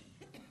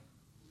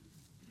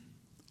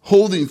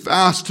 holding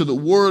fast to the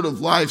word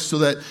of life, so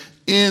that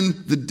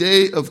in the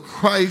day of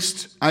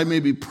Christ I may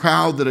be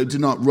proud that I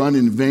did not run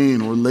in vain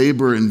or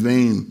labor in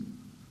vain.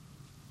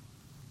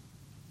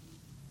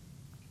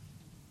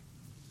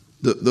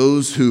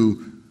 Those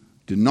who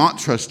did not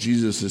trust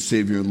Jesus as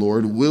Savior and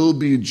Lord will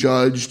be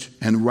judged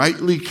and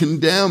rightly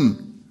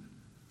condemned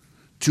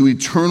to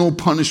eternal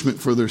punishment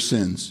for their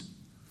sins.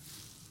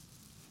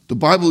 The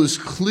Bible is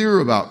clear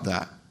about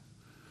that.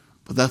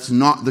 But that's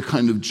not the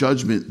kind of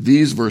judgment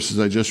these verses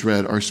I just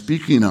read are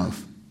speaking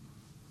of.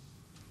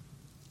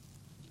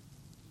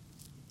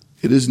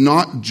 It is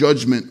not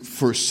judgment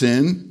for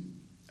sin,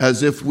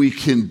 as if we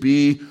can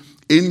be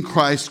in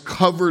Christ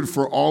covered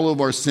for all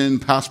of our sin,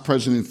 past,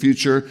 present, and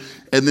future,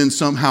 and then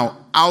somehow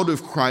out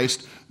of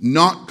Christ,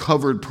 not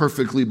covered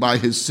perfectly by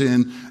his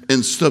sin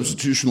and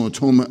substitutional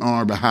atonement on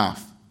our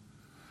behalf.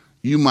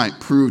 You might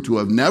prove to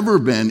have never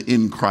been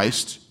in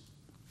Christ,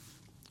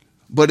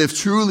 but if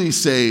truly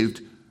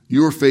saved,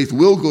 your faith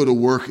will go to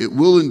work. It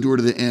will endure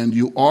to the end.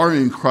 You are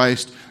in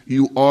Christ.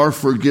 You are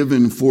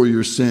forgiven for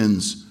your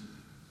sins.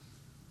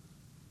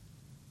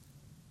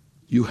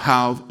 You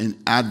have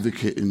an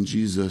advocate in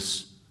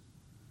Jesus.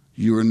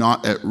 You are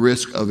not at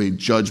risk of a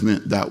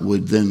judgment that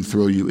would then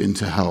throw you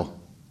into hell.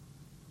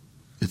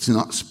 It's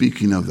not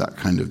speaking of that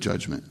kind of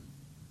judgment.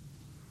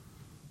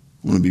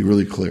 I want to be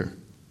really clear.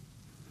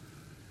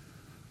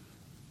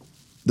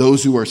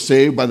 Those who are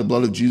saved by the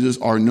blood of Jesus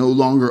are no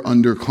longer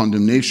under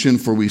condemnation,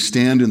 for we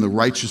stand in the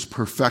righteous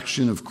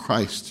perfection of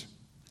Christ.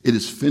 It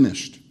is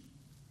finished.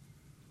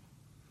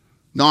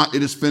 Not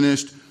it is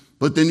finished,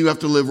 but then you have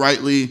to live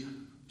rightly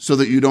so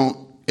that you don't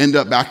end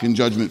up back in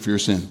judgment for your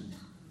sin.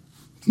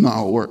 It's not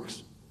how it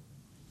works.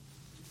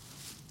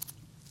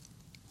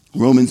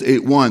 Romans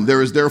 8:1,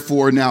 there is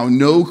therefore now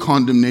no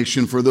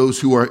condemnation for those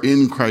who are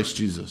in Christ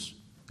Jesus.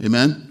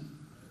 Amen?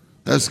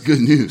 That's good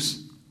news.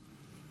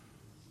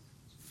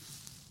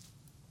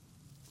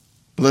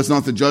 But that's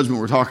not the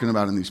judgment we're talking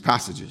about in these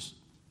passages.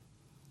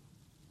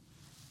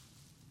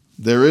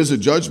 There is a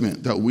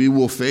judgment that we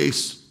will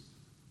face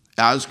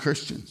as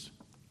Christians.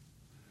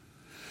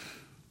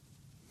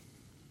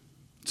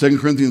 2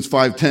 Corinthians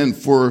 5:10,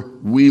 for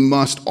we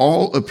must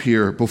all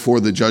appear before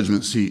the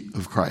judgment seat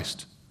of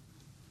Christ,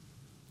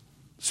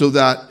 so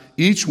that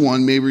each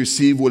one may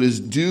receive what is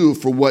due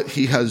for what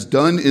he has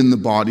done in the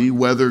body,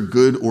 whether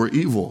good or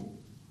evil.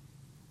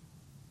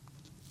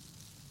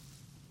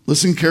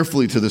 Listen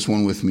carefully to this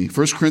one with me.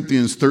 1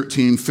 Corinthians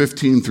 13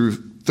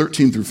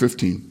 through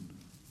 15.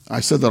 I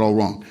said that all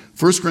wrong.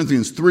 1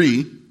 Corinthians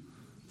 3,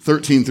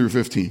 13 through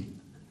 15.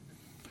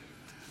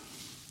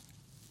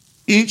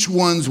 Each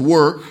one's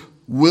work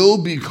will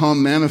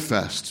become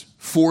manifest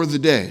for the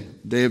day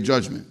of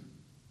judgment,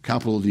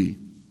 capital D.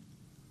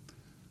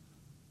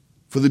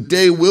 For the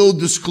day will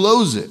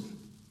disclose it.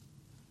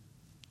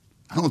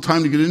 I don't have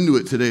time to get into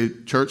it today,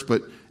 church,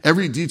 but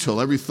every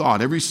detail, every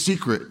thought, every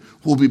secret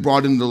will be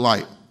brought into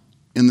light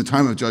in the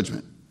time of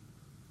judgment.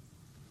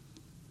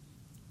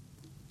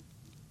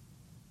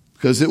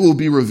 Because it will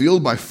be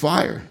revealed by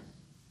fire.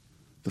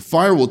 The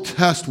fire will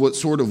test what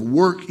sort of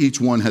work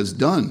each one has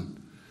done.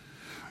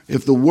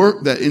 If the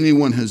work that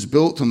anyone has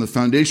built on the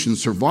foundation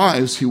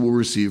survives, he will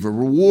receive a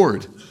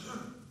reward.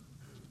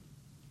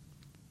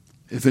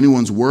 If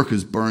anyone's work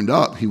is burned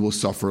up, he will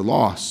suffer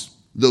loss,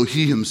 though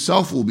he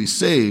himself will be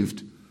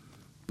saved,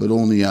 but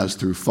only as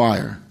through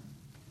fire.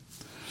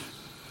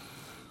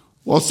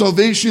 While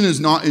salvation is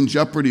not in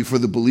jeopardy for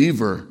the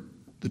believer,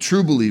 the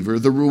true believer,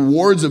 the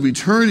rewards of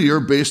eternity are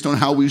based on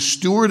how we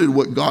stewarded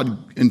what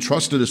God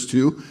entrusted us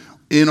to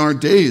in our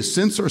days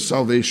since our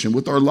salvation,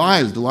 with our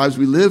lives, the lives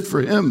we live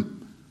for him.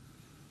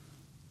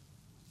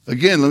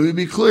 Again, let me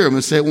be clear. I'm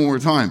going to say it one more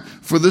time.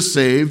 For the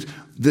saved,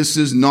 this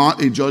is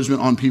not a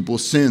judgment on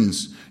people's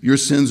sins. Your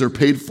sins are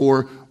paid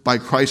for by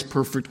Christ's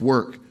perfect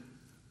work.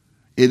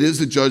 It is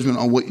a judgment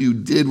on what you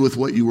did with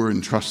what you were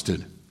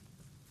entrusted.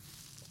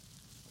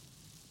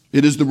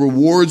 It is the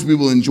rewards we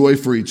will enjoy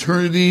for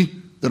eternity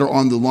that are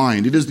on the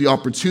line. It is the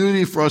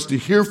opportunity for us to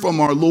hear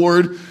from our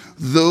Lord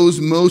those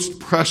most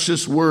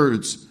precious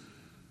words.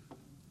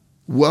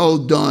 Well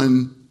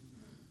done,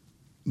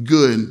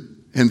 good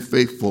and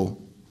faithful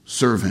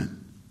servant.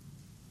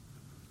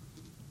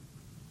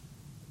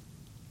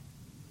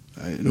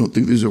 I don't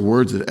think these are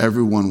words that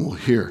everyone will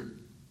hear.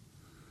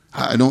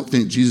 I don't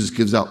think Jesus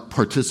gives out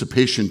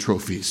participation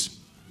trophies.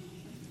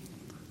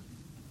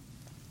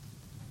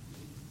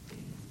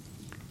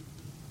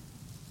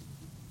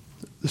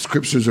 The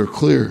scriptures are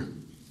clear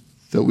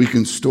that we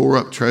can store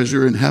up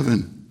treasure in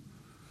heaven.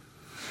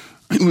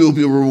 And we will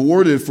be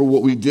rewarded for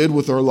what we did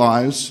with our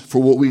lives,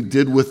 for what we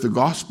did with the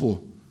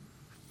gospel.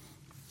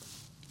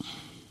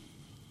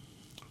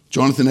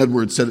 Jonathan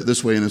Edwards said it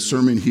this way in a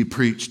sermon he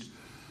preached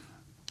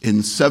in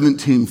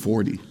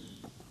 1740.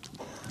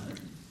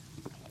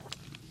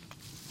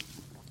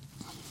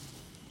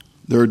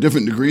 There are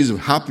different degrees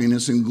of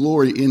happiness and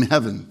glory in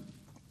heaven.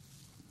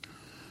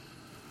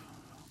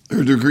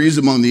 There are degrees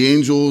among the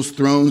angels,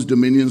 thrones,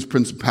 dominions,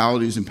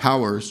 principalities, and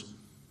powers.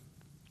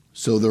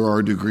 So there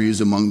are degrees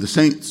among the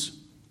saints.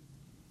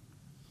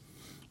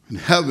 In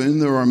heaven,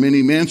 there are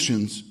many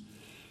mansions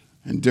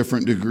and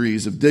different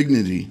degrees of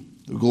dignity.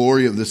 The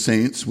glory of the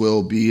saints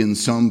will be in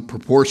some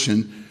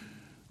proportion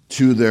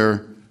to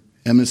their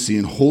eminency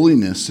and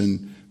holiness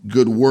and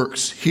good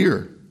works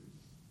here.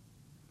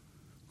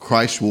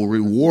 Christ will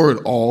reward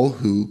all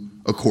who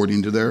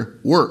according to their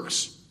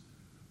works.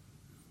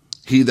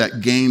 He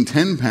that gained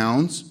 10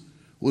 pounds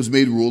was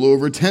made ruler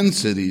over 10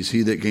 cities.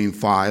 He that gained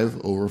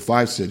 5 over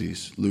 5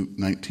 cities. Luke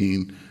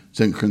 19,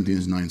 2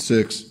 Corinthians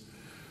 9:6.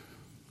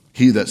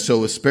 He that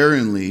soweth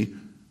sparingly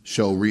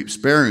shall reap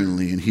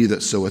sparingly, and he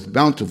that soweth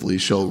bountifully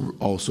shall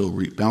also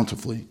reap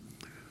bountifully.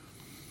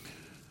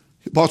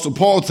 The Apostle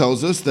Paul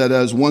tells us that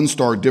as one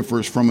star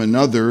differs from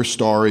another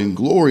star in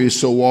glory,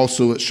 so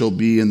also it shall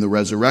be in the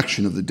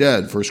resurrection of the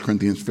dead. 1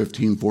 Corinthians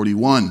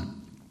 15:41.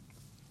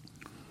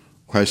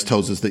 Christ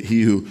tells us that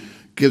he who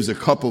gives a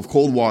cup of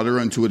cold water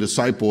unto a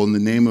disciple in the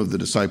name of a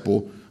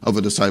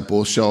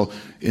disciple shall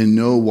in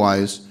no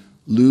wise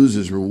lose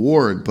his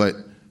reward. But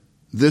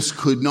this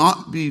could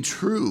not be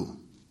true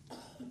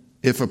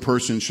if a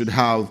person should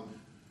have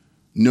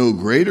no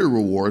greater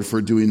reward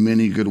for doing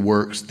many good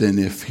works than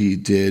if he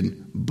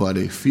did but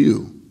a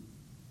few.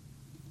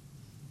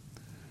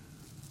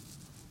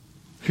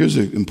 Here's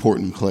an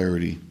important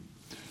clarity.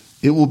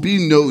 It will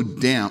be no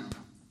damp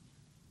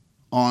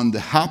on the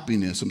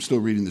happiness. I'm still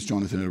reading this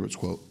Jonathan Edwards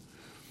quote.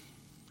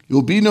 It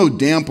will be no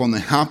damp on the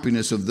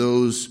happiness of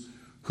those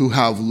who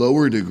have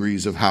lower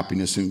degrees of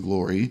happiness and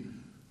glory,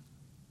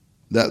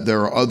 that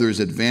there are others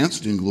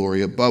advanced in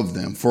glory above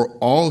them. For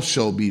all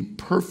shall be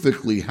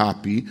perfectly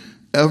happy,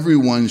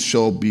 everyone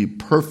shall be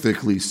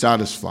perfectly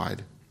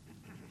satisfied.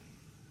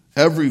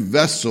 Every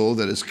vessel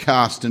that is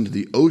cast into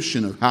the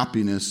ocean of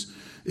happiness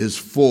is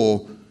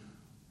full,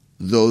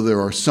 though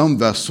there are some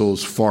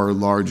vessels far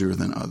larger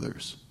than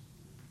others.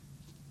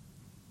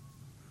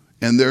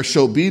 And there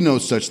shall be no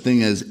such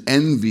thing as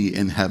envy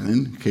in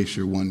heaven, in case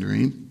you're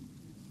wondering,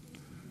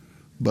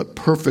 but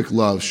perfect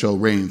love shall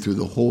reign through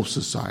the whole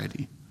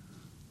society.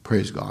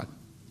 Praise God.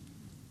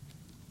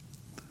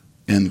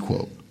 End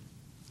quote.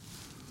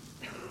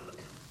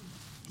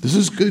 This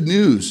is good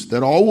news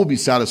that all will be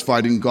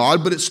satisfied in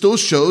God, but it still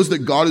shows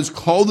that God has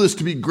called us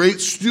to be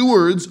great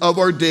stewards of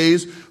our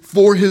days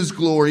for his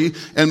glory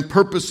and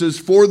purposes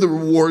for the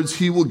rewards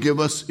he will give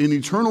us in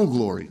eternal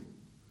glory.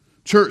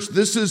 Church,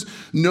 this is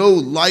no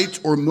light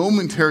or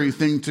momentary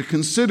thing to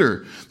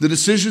consider. The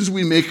decisions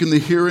we make in the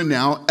here and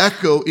now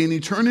echo in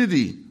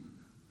eternity.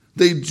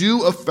 They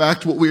do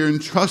affect what we are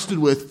entrusted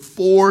with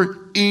for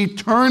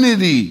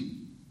eternity.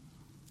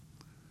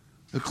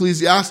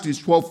 Ecclesiastes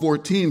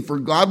 12:14, for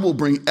God will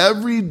bring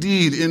every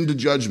deed into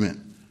judgment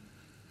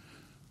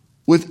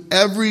with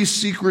every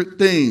secret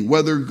thing,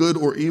 whether good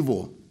or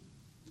evil.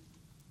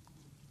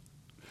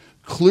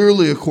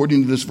 Clearly,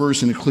 according to this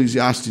verse in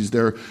Ecclesiastes,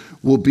 there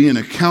will be an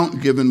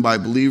account given by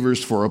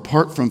believers, for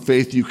apart from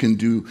faith you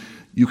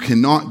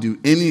cannot do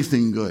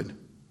anything good.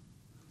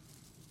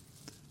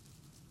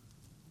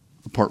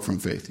 Apart from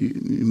faith.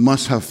 You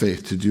must have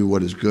faith to do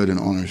what is good and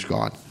honors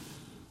God.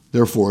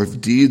 Therefore, if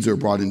deeds are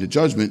brought into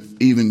judgment,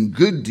 even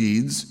good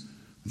deeds,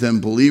 then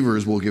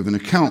believers will give an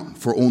account,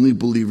 for only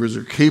believers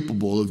are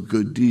capable of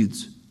good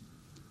deeds.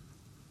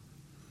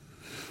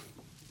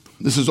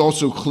 This is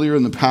also clear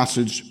in the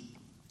passage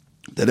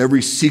that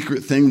every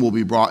secret thing will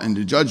be brought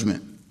into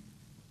judgment.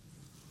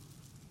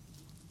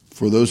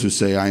 For those who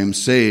say, I am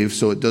saved,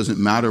 so it doesn't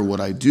matter what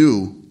I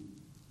do.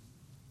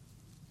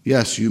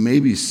 Yes, you may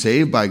be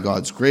saved by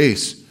God's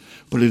grace,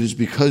 but it is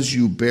because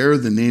you bear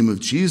the name of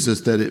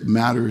Jesus that it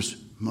matters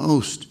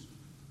most.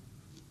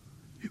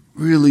 It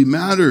really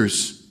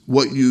matters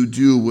what you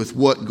do with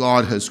what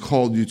God has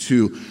called you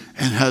to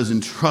and has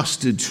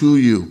entrusted to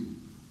you.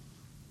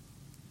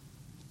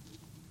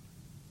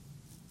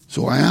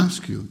 So I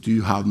ask you, do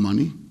you have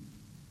money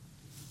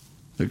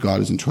that God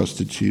has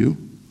entrusted to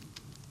you?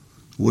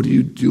 What are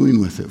you doing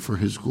with it for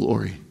his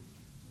glory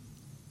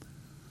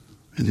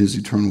and his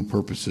eternal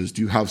purposes?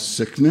 Do you have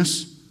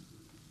sickness?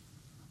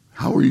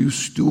 How are you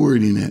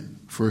stewarding it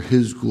for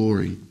his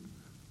glory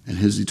and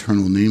his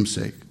eternal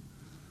namesake?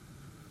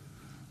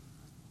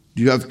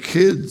 Do you have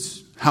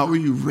kids? How are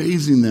you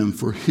raising them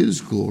for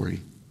his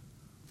glory?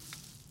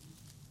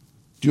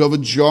 Do you have a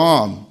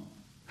job?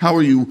 How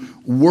are you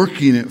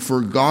working it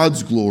for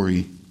God's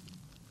glory?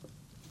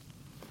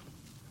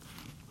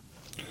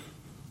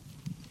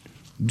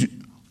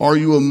 Are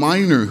you a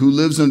minor who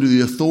lives under the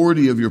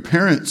authority of your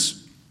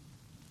parents?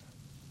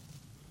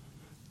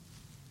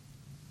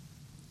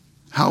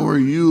 How are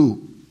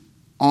you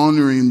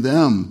honoring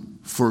them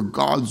for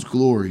God's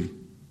glory?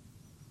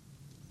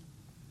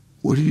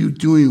 What are you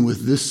doing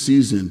with this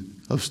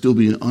season of still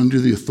being under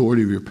the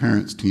authority of your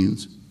parents,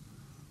 teens?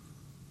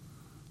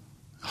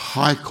 A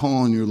high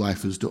call in your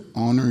life is to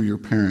honor your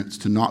parents,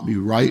 to not be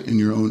right in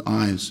your own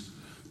eyes,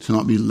 to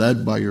not be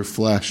led by your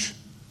flesh.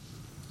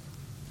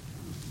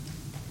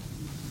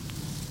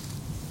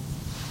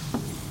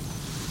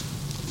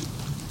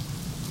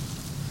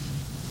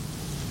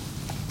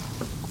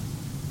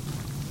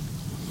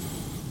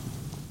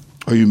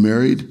 Are you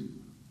married?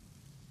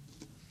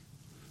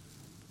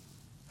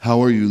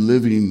 How are you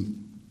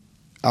living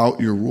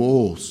out your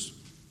roles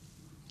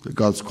that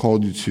God's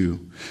called you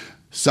to?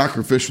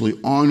 Sacrificially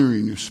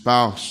honoring your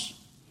spouse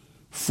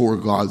for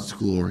God's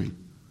glory.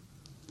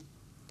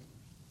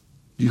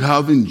 Do you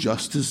have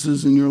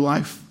injustices in your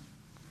life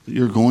that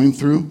you're going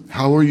through?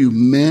 How are you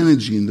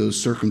managing those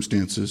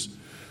circumstances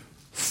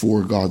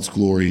for God's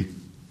glory?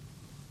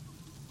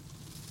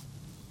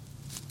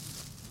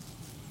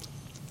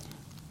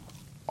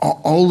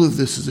 all of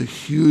this is a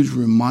huge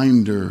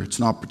reminder. It's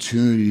an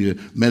opportunity to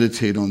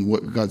meditate on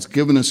what God's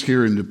given us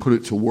here and to put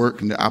it to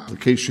work and to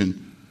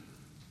application,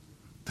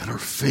 that our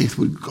faith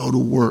would go to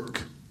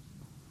work.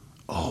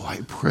 Oh,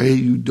 I pray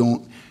you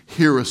don't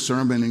hear a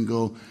sermon and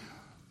go,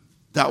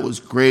 that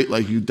was great,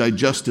 like you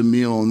digest a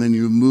meal and then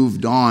you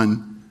moved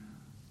on,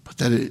 but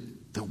that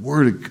the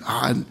Word of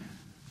God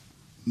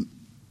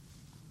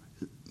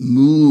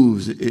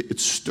moves, it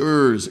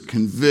stirs, it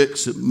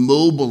convicts, it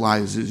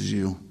mobilizes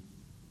you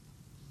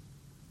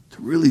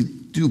to really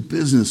do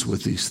business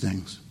with these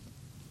things.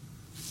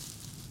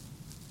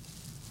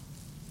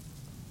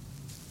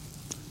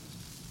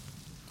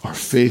 Our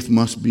faith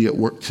must be at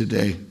work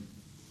today.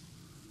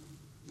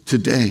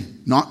 Today,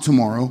 not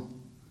tomorrow.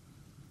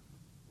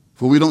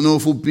 For we don't know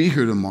if we'll be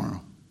here tomorrow.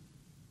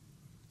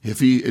 If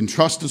he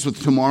entrusts us with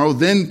tomorrow,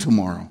 then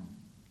tomorrow.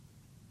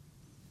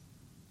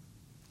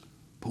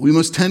 But we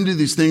must tend to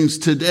these things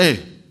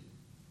today.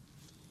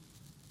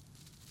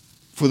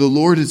 For the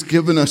Lord has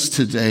given us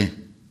today,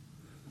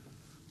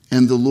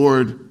 and the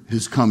Lord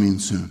is coming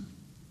soon.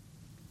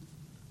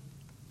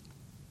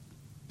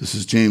 This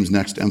is James'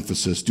 next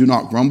emphasis. Do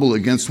not grumble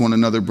against one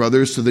another,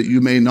 brothers, so that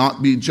you may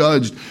not be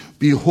judged.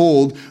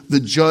 Behold,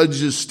 the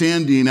judge is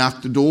standing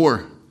at the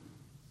door.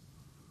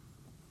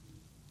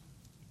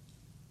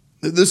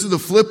 This is the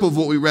flip of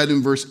what we read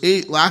in verse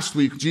 8 last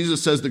week.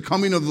 Jesus says the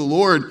coming of the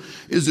Lord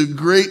is a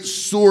great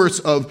source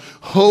of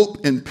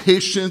hope and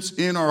patience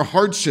in our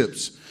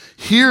hardships.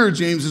 Here,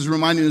 James is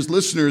reminding his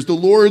listeners, the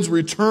Lord's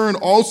return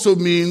also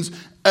means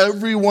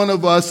every one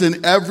of us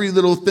and every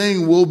little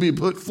thing will be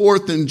put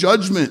forth in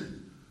judgment.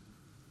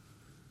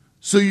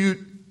 So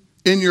you,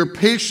 in your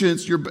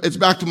patience, it's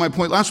back to my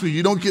point last week,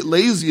 you don't get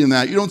lazy in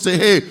that. You don't say,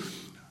 hey,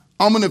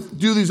 I'm going to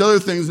do these other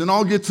things and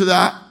I'll get to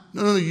that.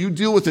 No, you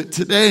deal with it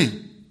today.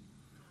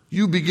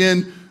 You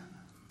begin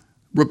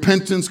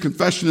repentance,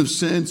 confession of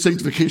sin,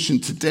 sanctification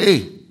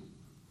today.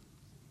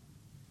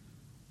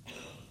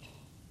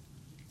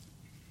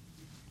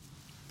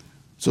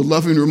 It's a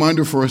loving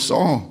reminder for us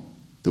all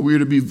that we are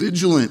to be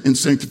vigilant in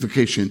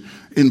sanctification,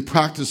 in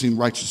practicing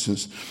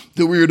righteousness,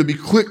 that we are to be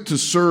quick to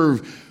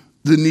serve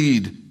the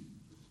need,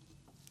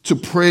 to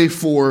pray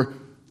for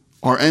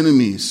our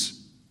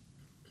enemies,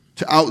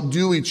 to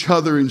outdo each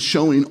other in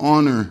showing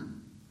honor,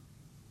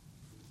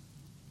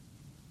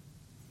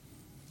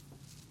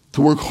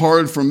 to work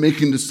hard for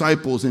making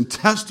disciples and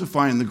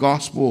testifying the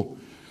gospel.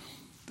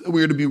 That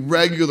we are to be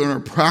regular in our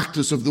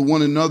practice of the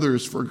one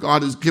another's, for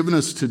God has given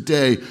us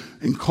today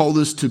and called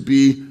us to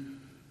be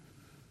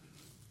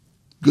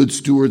good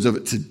stewards of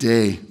it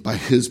today by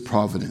his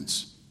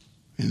providence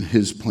and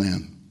his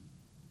plan.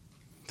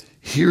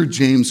 Hear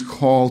James'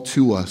 call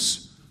to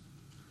us.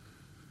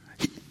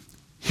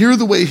 Hear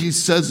the way he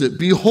says it.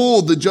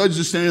 Behold, the judge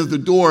is standing at the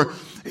door.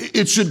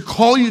 It should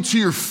call you to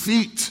your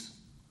feet.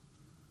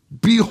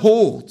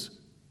 Behold,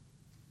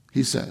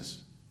 he says.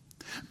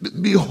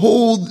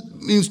 Behold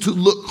means to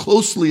look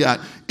closely at,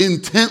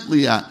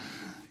 intently at.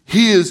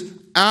 He is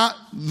at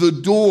the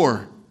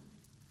door.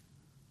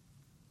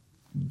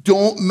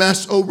 Don't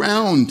mess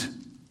around.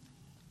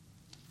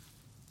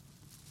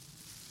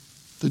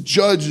 The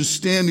judge is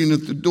standing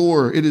at the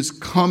door. It is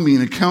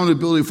coming.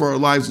 Accountability for our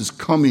lives is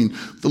coming.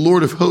 The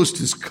Lord of hosts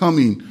is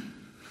coming.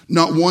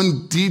 Not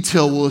one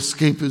detail will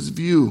escape his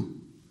view.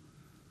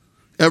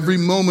 Every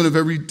moment of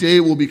every day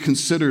will be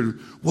considered.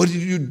 What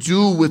did you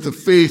do with the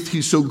faith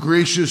he so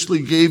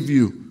graciously gave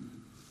you?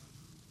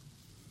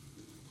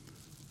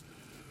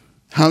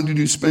 How did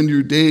you spend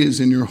your days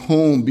in your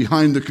home,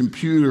 behind the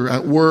computer,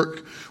 at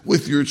work,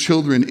 with your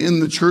children, in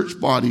the church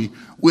body,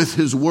 with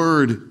his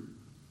word?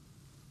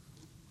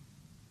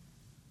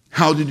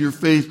 How did your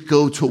faith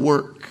go to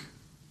work?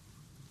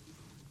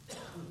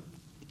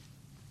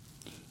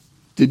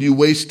 Did you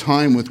waste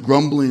time with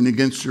grumbling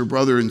against your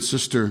brother and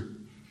sister?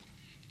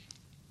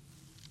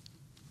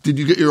 Did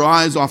you get your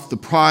eyes off the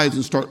prize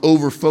and start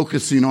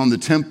over-focusing on the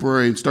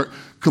temporary and start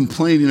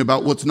complaining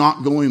about what's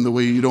not going the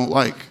way you don't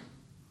like?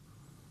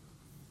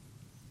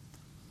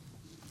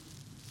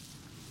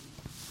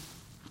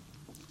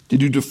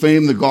 Did you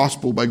defame the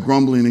gospel by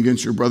grumbling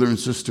against your brother and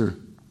sister?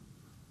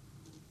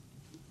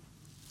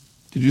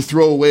 Did you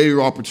throw away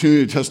your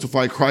opportunity to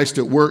testify Christ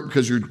at work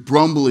because you're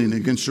grumbling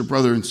against your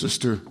brother and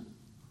sister?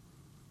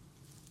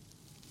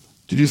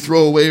 Did you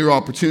throw away your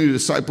opportunity to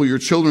disciple your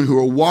children who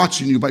are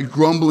watching you by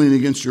grumbling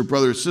against your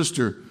brother or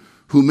sister,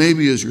 who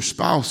maybe is your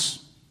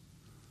spouse?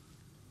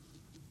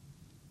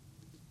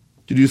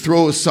 Did you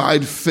throw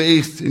aside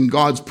faith in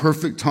God's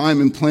perfect time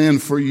and plan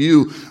for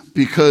you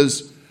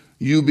because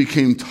you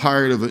became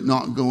tired of it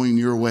not going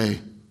your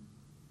way?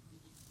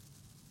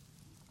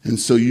 And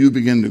so you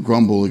begin to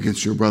grumble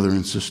against your brother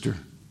and sister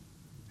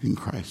in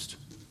Christ.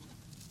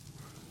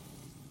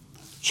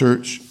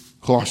 Church,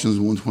 Colossians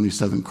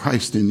 1:27,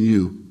 Christ in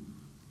you,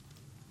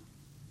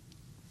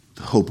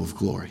 the hope of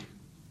glory.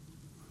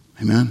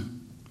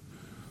 Amen?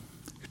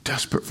 You're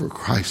desperate for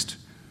Christ.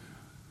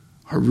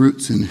 Our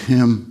roots in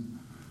him.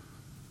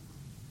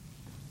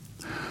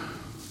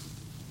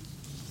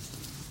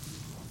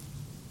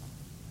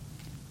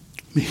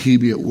 May he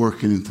be at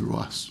work in and through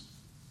us.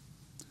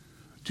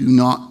 Do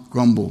not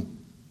grumble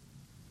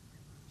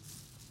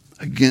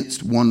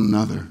against one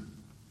another,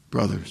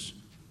 brothers,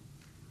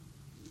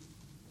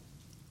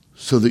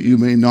 so that you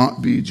may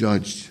not be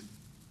judged.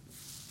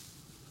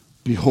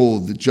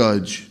 Behold, the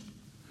judge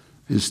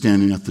is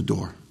standing at the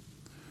door.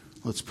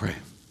 Let's pray.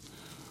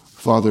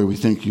 Father, we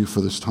thank you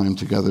for this time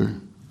together.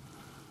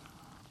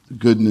 The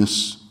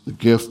goodness, the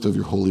gift of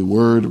your holy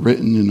word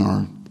written in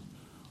our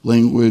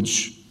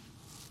language,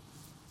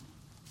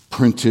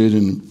 printed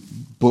in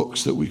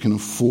books that we can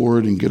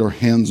afford and get our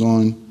hands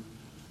on,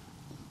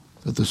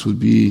 that this would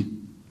be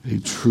a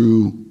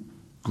true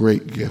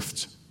great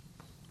gift.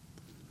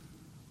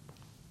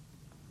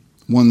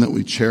 One that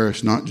we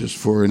cherish not just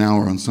for an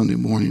hour on Sunday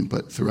morning,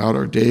 but throughout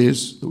our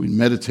days, that we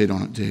meditate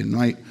on it day and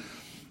night.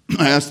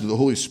 I ask that the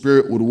Holy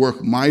Spirit would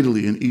work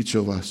mightily in each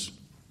of us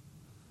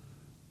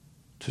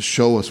to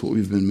show us what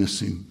we've been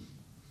missing,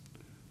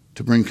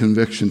 to bring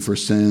conviction for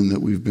sin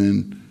that we've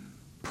been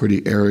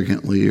pretty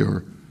arrogantly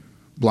or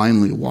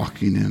blindly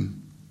walking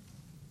in,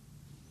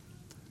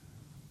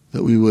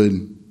 that we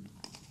would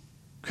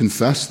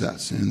confess that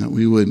sin, that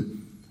we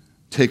would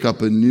take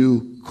up a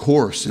new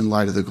course in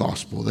light of the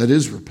gospel, that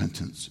is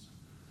repentance,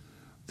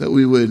 that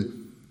we would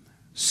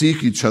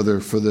seek each other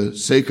for the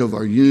sake of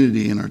our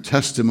unity and our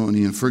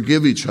testimony and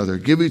forgive each other,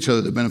 give each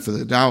other the benefit of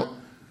the doubt,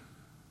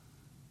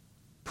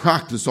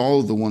 practice all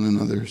of the one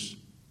another's,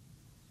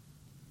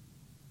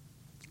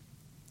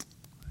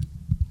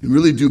 and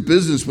really do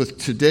business with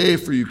today,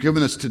 for you've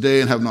given us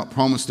today and have not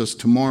promised us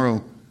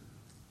tomorrow,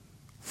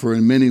 for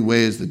in many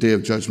ways the day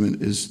of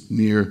judgment is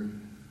near,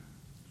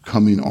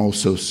 coming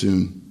also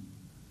soon.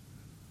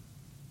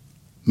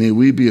 May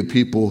we be a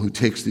people who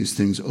takes these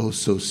things oh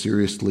so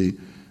seriously,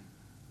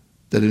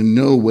 that in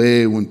no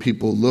way when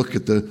people look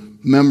at the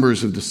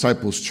members of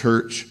Disciples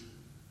Church,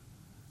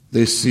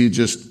 they see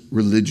just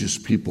religious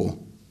people.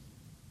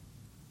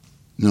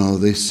 No,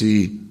 they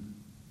see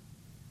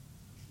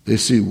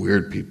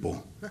weird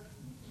people.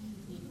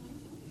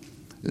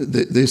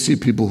 They see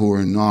people who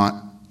are not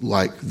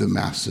like the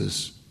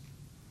masses.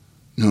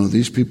 No,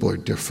 these people are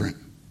different.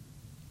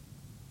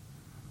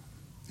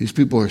 These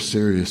people are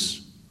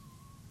serious.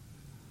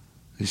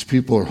 These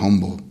people are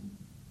humble.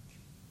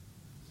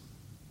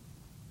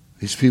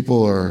 These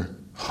people are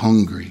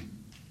hungry,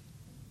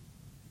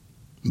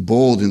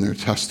 bold in their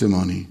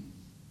testimony,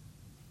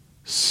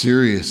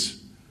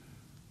 serious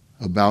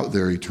about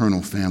their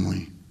eternal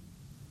family,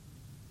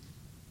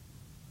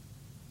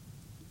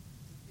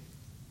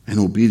 and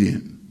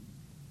obedient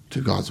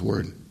to God's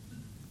word.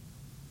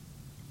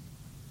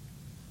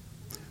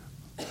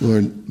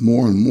 Lord,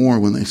 more and more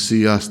when they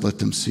see us, let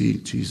them see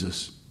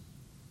Jesus.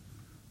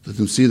 Let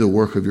them see the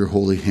work of your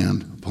holy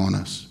hand upon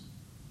us.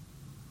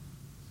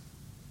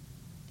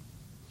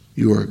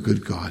 You are a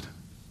good God.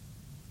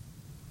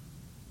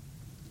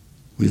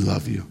 We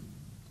love you.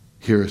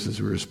 Hear us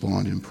as we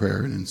respond in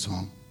prayer and in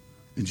song.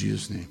 In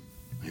Jesus' name,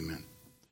 amen.